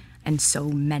is. And so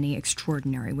many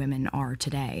extraordinary women are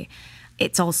today.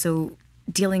 It's also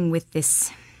dealing with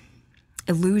this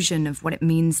illusion of what it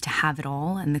means to have it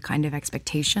all and the kind of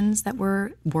expectations that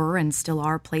were and still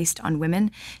are placed on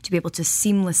women to be able to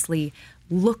seamlessly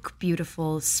look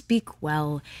beautiful, speak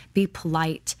well, be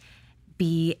polite,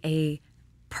 be a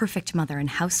perfect mother and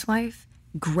housewife,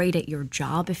 great at your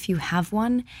job if you have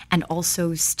one, and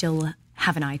also still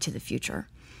have an eye to the future.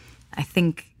 I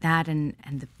think that and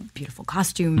the beautiful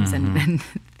costumes and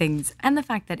things, and the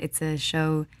fact that it's a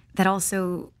show that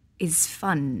also is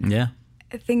fun. Yeah.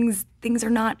 Things are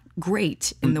not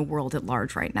great in the world at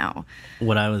large right now.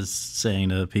 What I was saying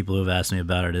to people who have asked me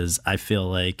about it is I feel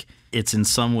like it's in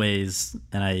some ways,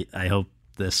 and I hope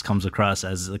this comes across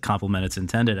as a compliment it's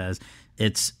intended as,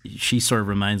 she sort of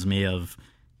reminds me of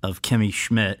Kimmy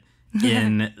Schmidt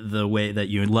in the way that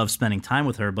you love spending time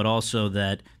with her, but also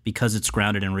that because it's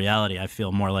grounded in reality, I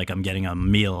feel more like I'm getting a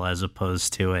meal as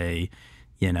opposed to a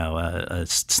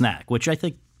snack, which I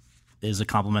think is a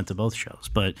compliment to both shows.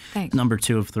 But Thanks. Number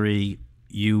 2 of 3,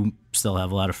 You still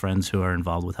have a lot of friends who are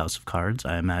involved with House of Cards,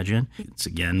 I imagine. It's,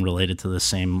 again, related to the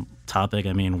same topic.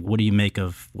 I mean, what do you make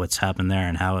of what's happened there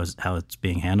and how it's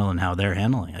being handled and how they're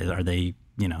handling it? Are they,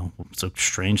 it's a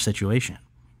strange situation.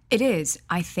 It is.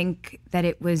 I think that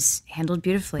it was handled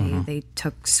beautifully. They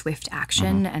took swift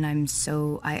action, and I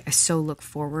so look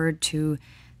forward to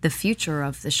the future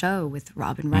of the show with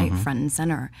Robin Wright front and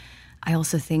center. I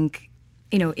also think,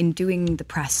 in doing the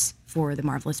press for The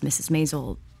Marvelous Mrs.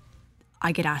 Maisel,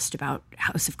 I get asked about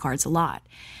House of Cards a lot.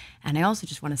 And I also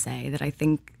just want to say that I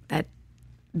think that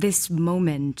this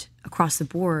moment across the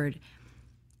board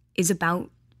is about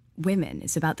women.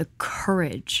 It's about the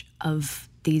courage of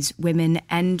these women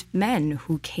and men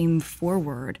who came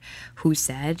forward, who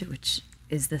said, which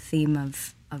is the theme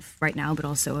of right now, but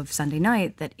also of Sunday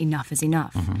night, that enough is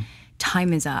enough.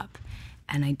 Time is up.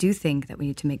 And I do think that we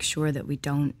need to make sure that we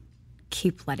don't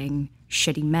keep letting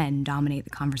shitty men dominate the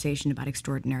conversation about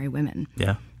extraordinary women.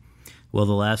 Yeah. Well,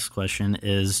 the last question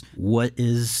is, what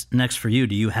is next for you?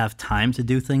 Do you have time to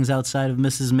do things outside of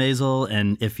Mrs. Maisel?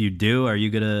 And if you do, are you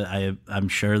going to, I'm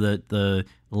sure that the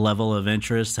level of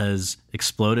interest has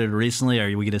exploded recently. Are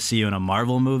we going to see you in a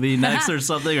Marvel movie next or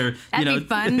something? Or That'd be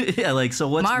fun. Yeah, so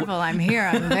what's... Marvel, I'm here,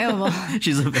 I'm available.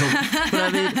 She's available. But I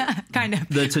mean, kind of.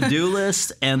 The to-do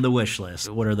list and the wish list,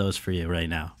 what are those for you right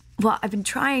now? Well, I've been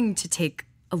trying to take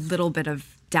a little bit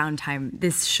of downtime.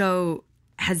 This show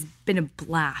has been a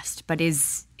blast, but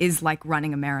is like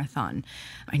running a marathon.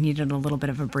 I needed a little bit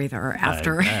of a breather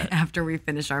after we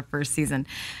finish our first season.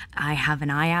 I have an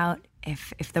eye out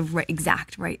if the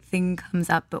exact right thing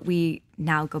comes up, but we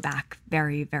now go back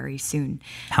very, very soon.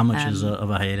 How much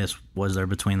of a hiatus was there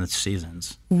between the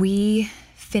seasons? We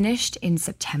finished in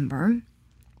September,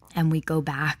 and we go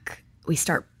back. We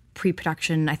start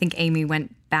pre-production. I think Amy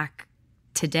went back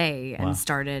today and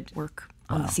started work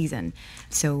on the season.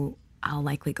 So I'll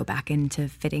likely go back into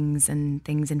fittings and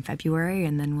things in February,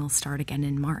 and then we'll start again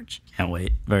in March. Can't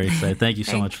wait. Very excited. Thank you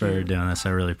so much for doing this. I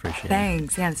really appreciate it.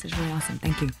 Thanks. Yeah, this is really awesome.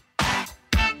 Thank you.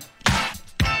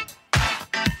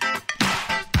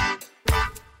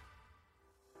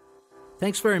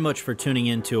 Thanks very much for tuning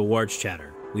in to Awards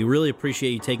Chatter. We really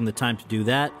appreciate you taking the time to do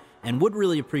that, and would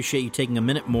really appreciate you taking a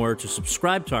minute more to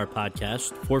subscribe to our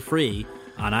podcast for free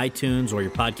on iTunes or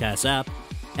your podcast app,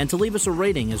 and to leave us a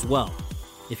rating as well.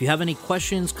 If you have any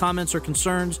questions, comments, or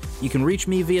concerns, you can reach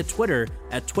me via Twitter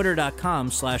at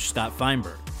twitter.com/Scott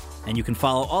Feinberg. And you can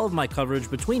follow all of my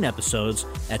coverage between episodes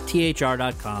at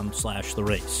thr.com/The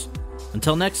Race.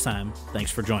 Until next time,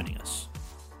 thanks for joining us.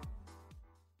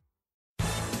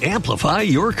 Amplify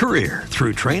your career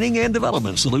through training and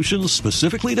development solutions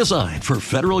specifically designed for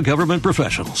federal government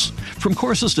professionals. From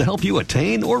courses to help you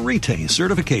attain or retain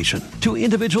certification, to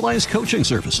individualized coaching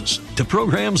services, to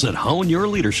programs that hone your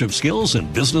leadership skills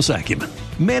and business acumen,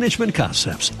 Management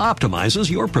Concepts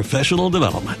optimizes your professional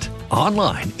development.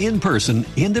 Online, in person,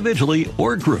 individually,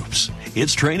 or groups,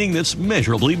 it's training that's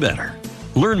measurably better.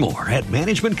 Learn more at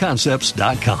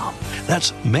managementconcepts.com.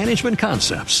 That's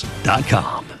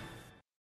managementconcepts.com.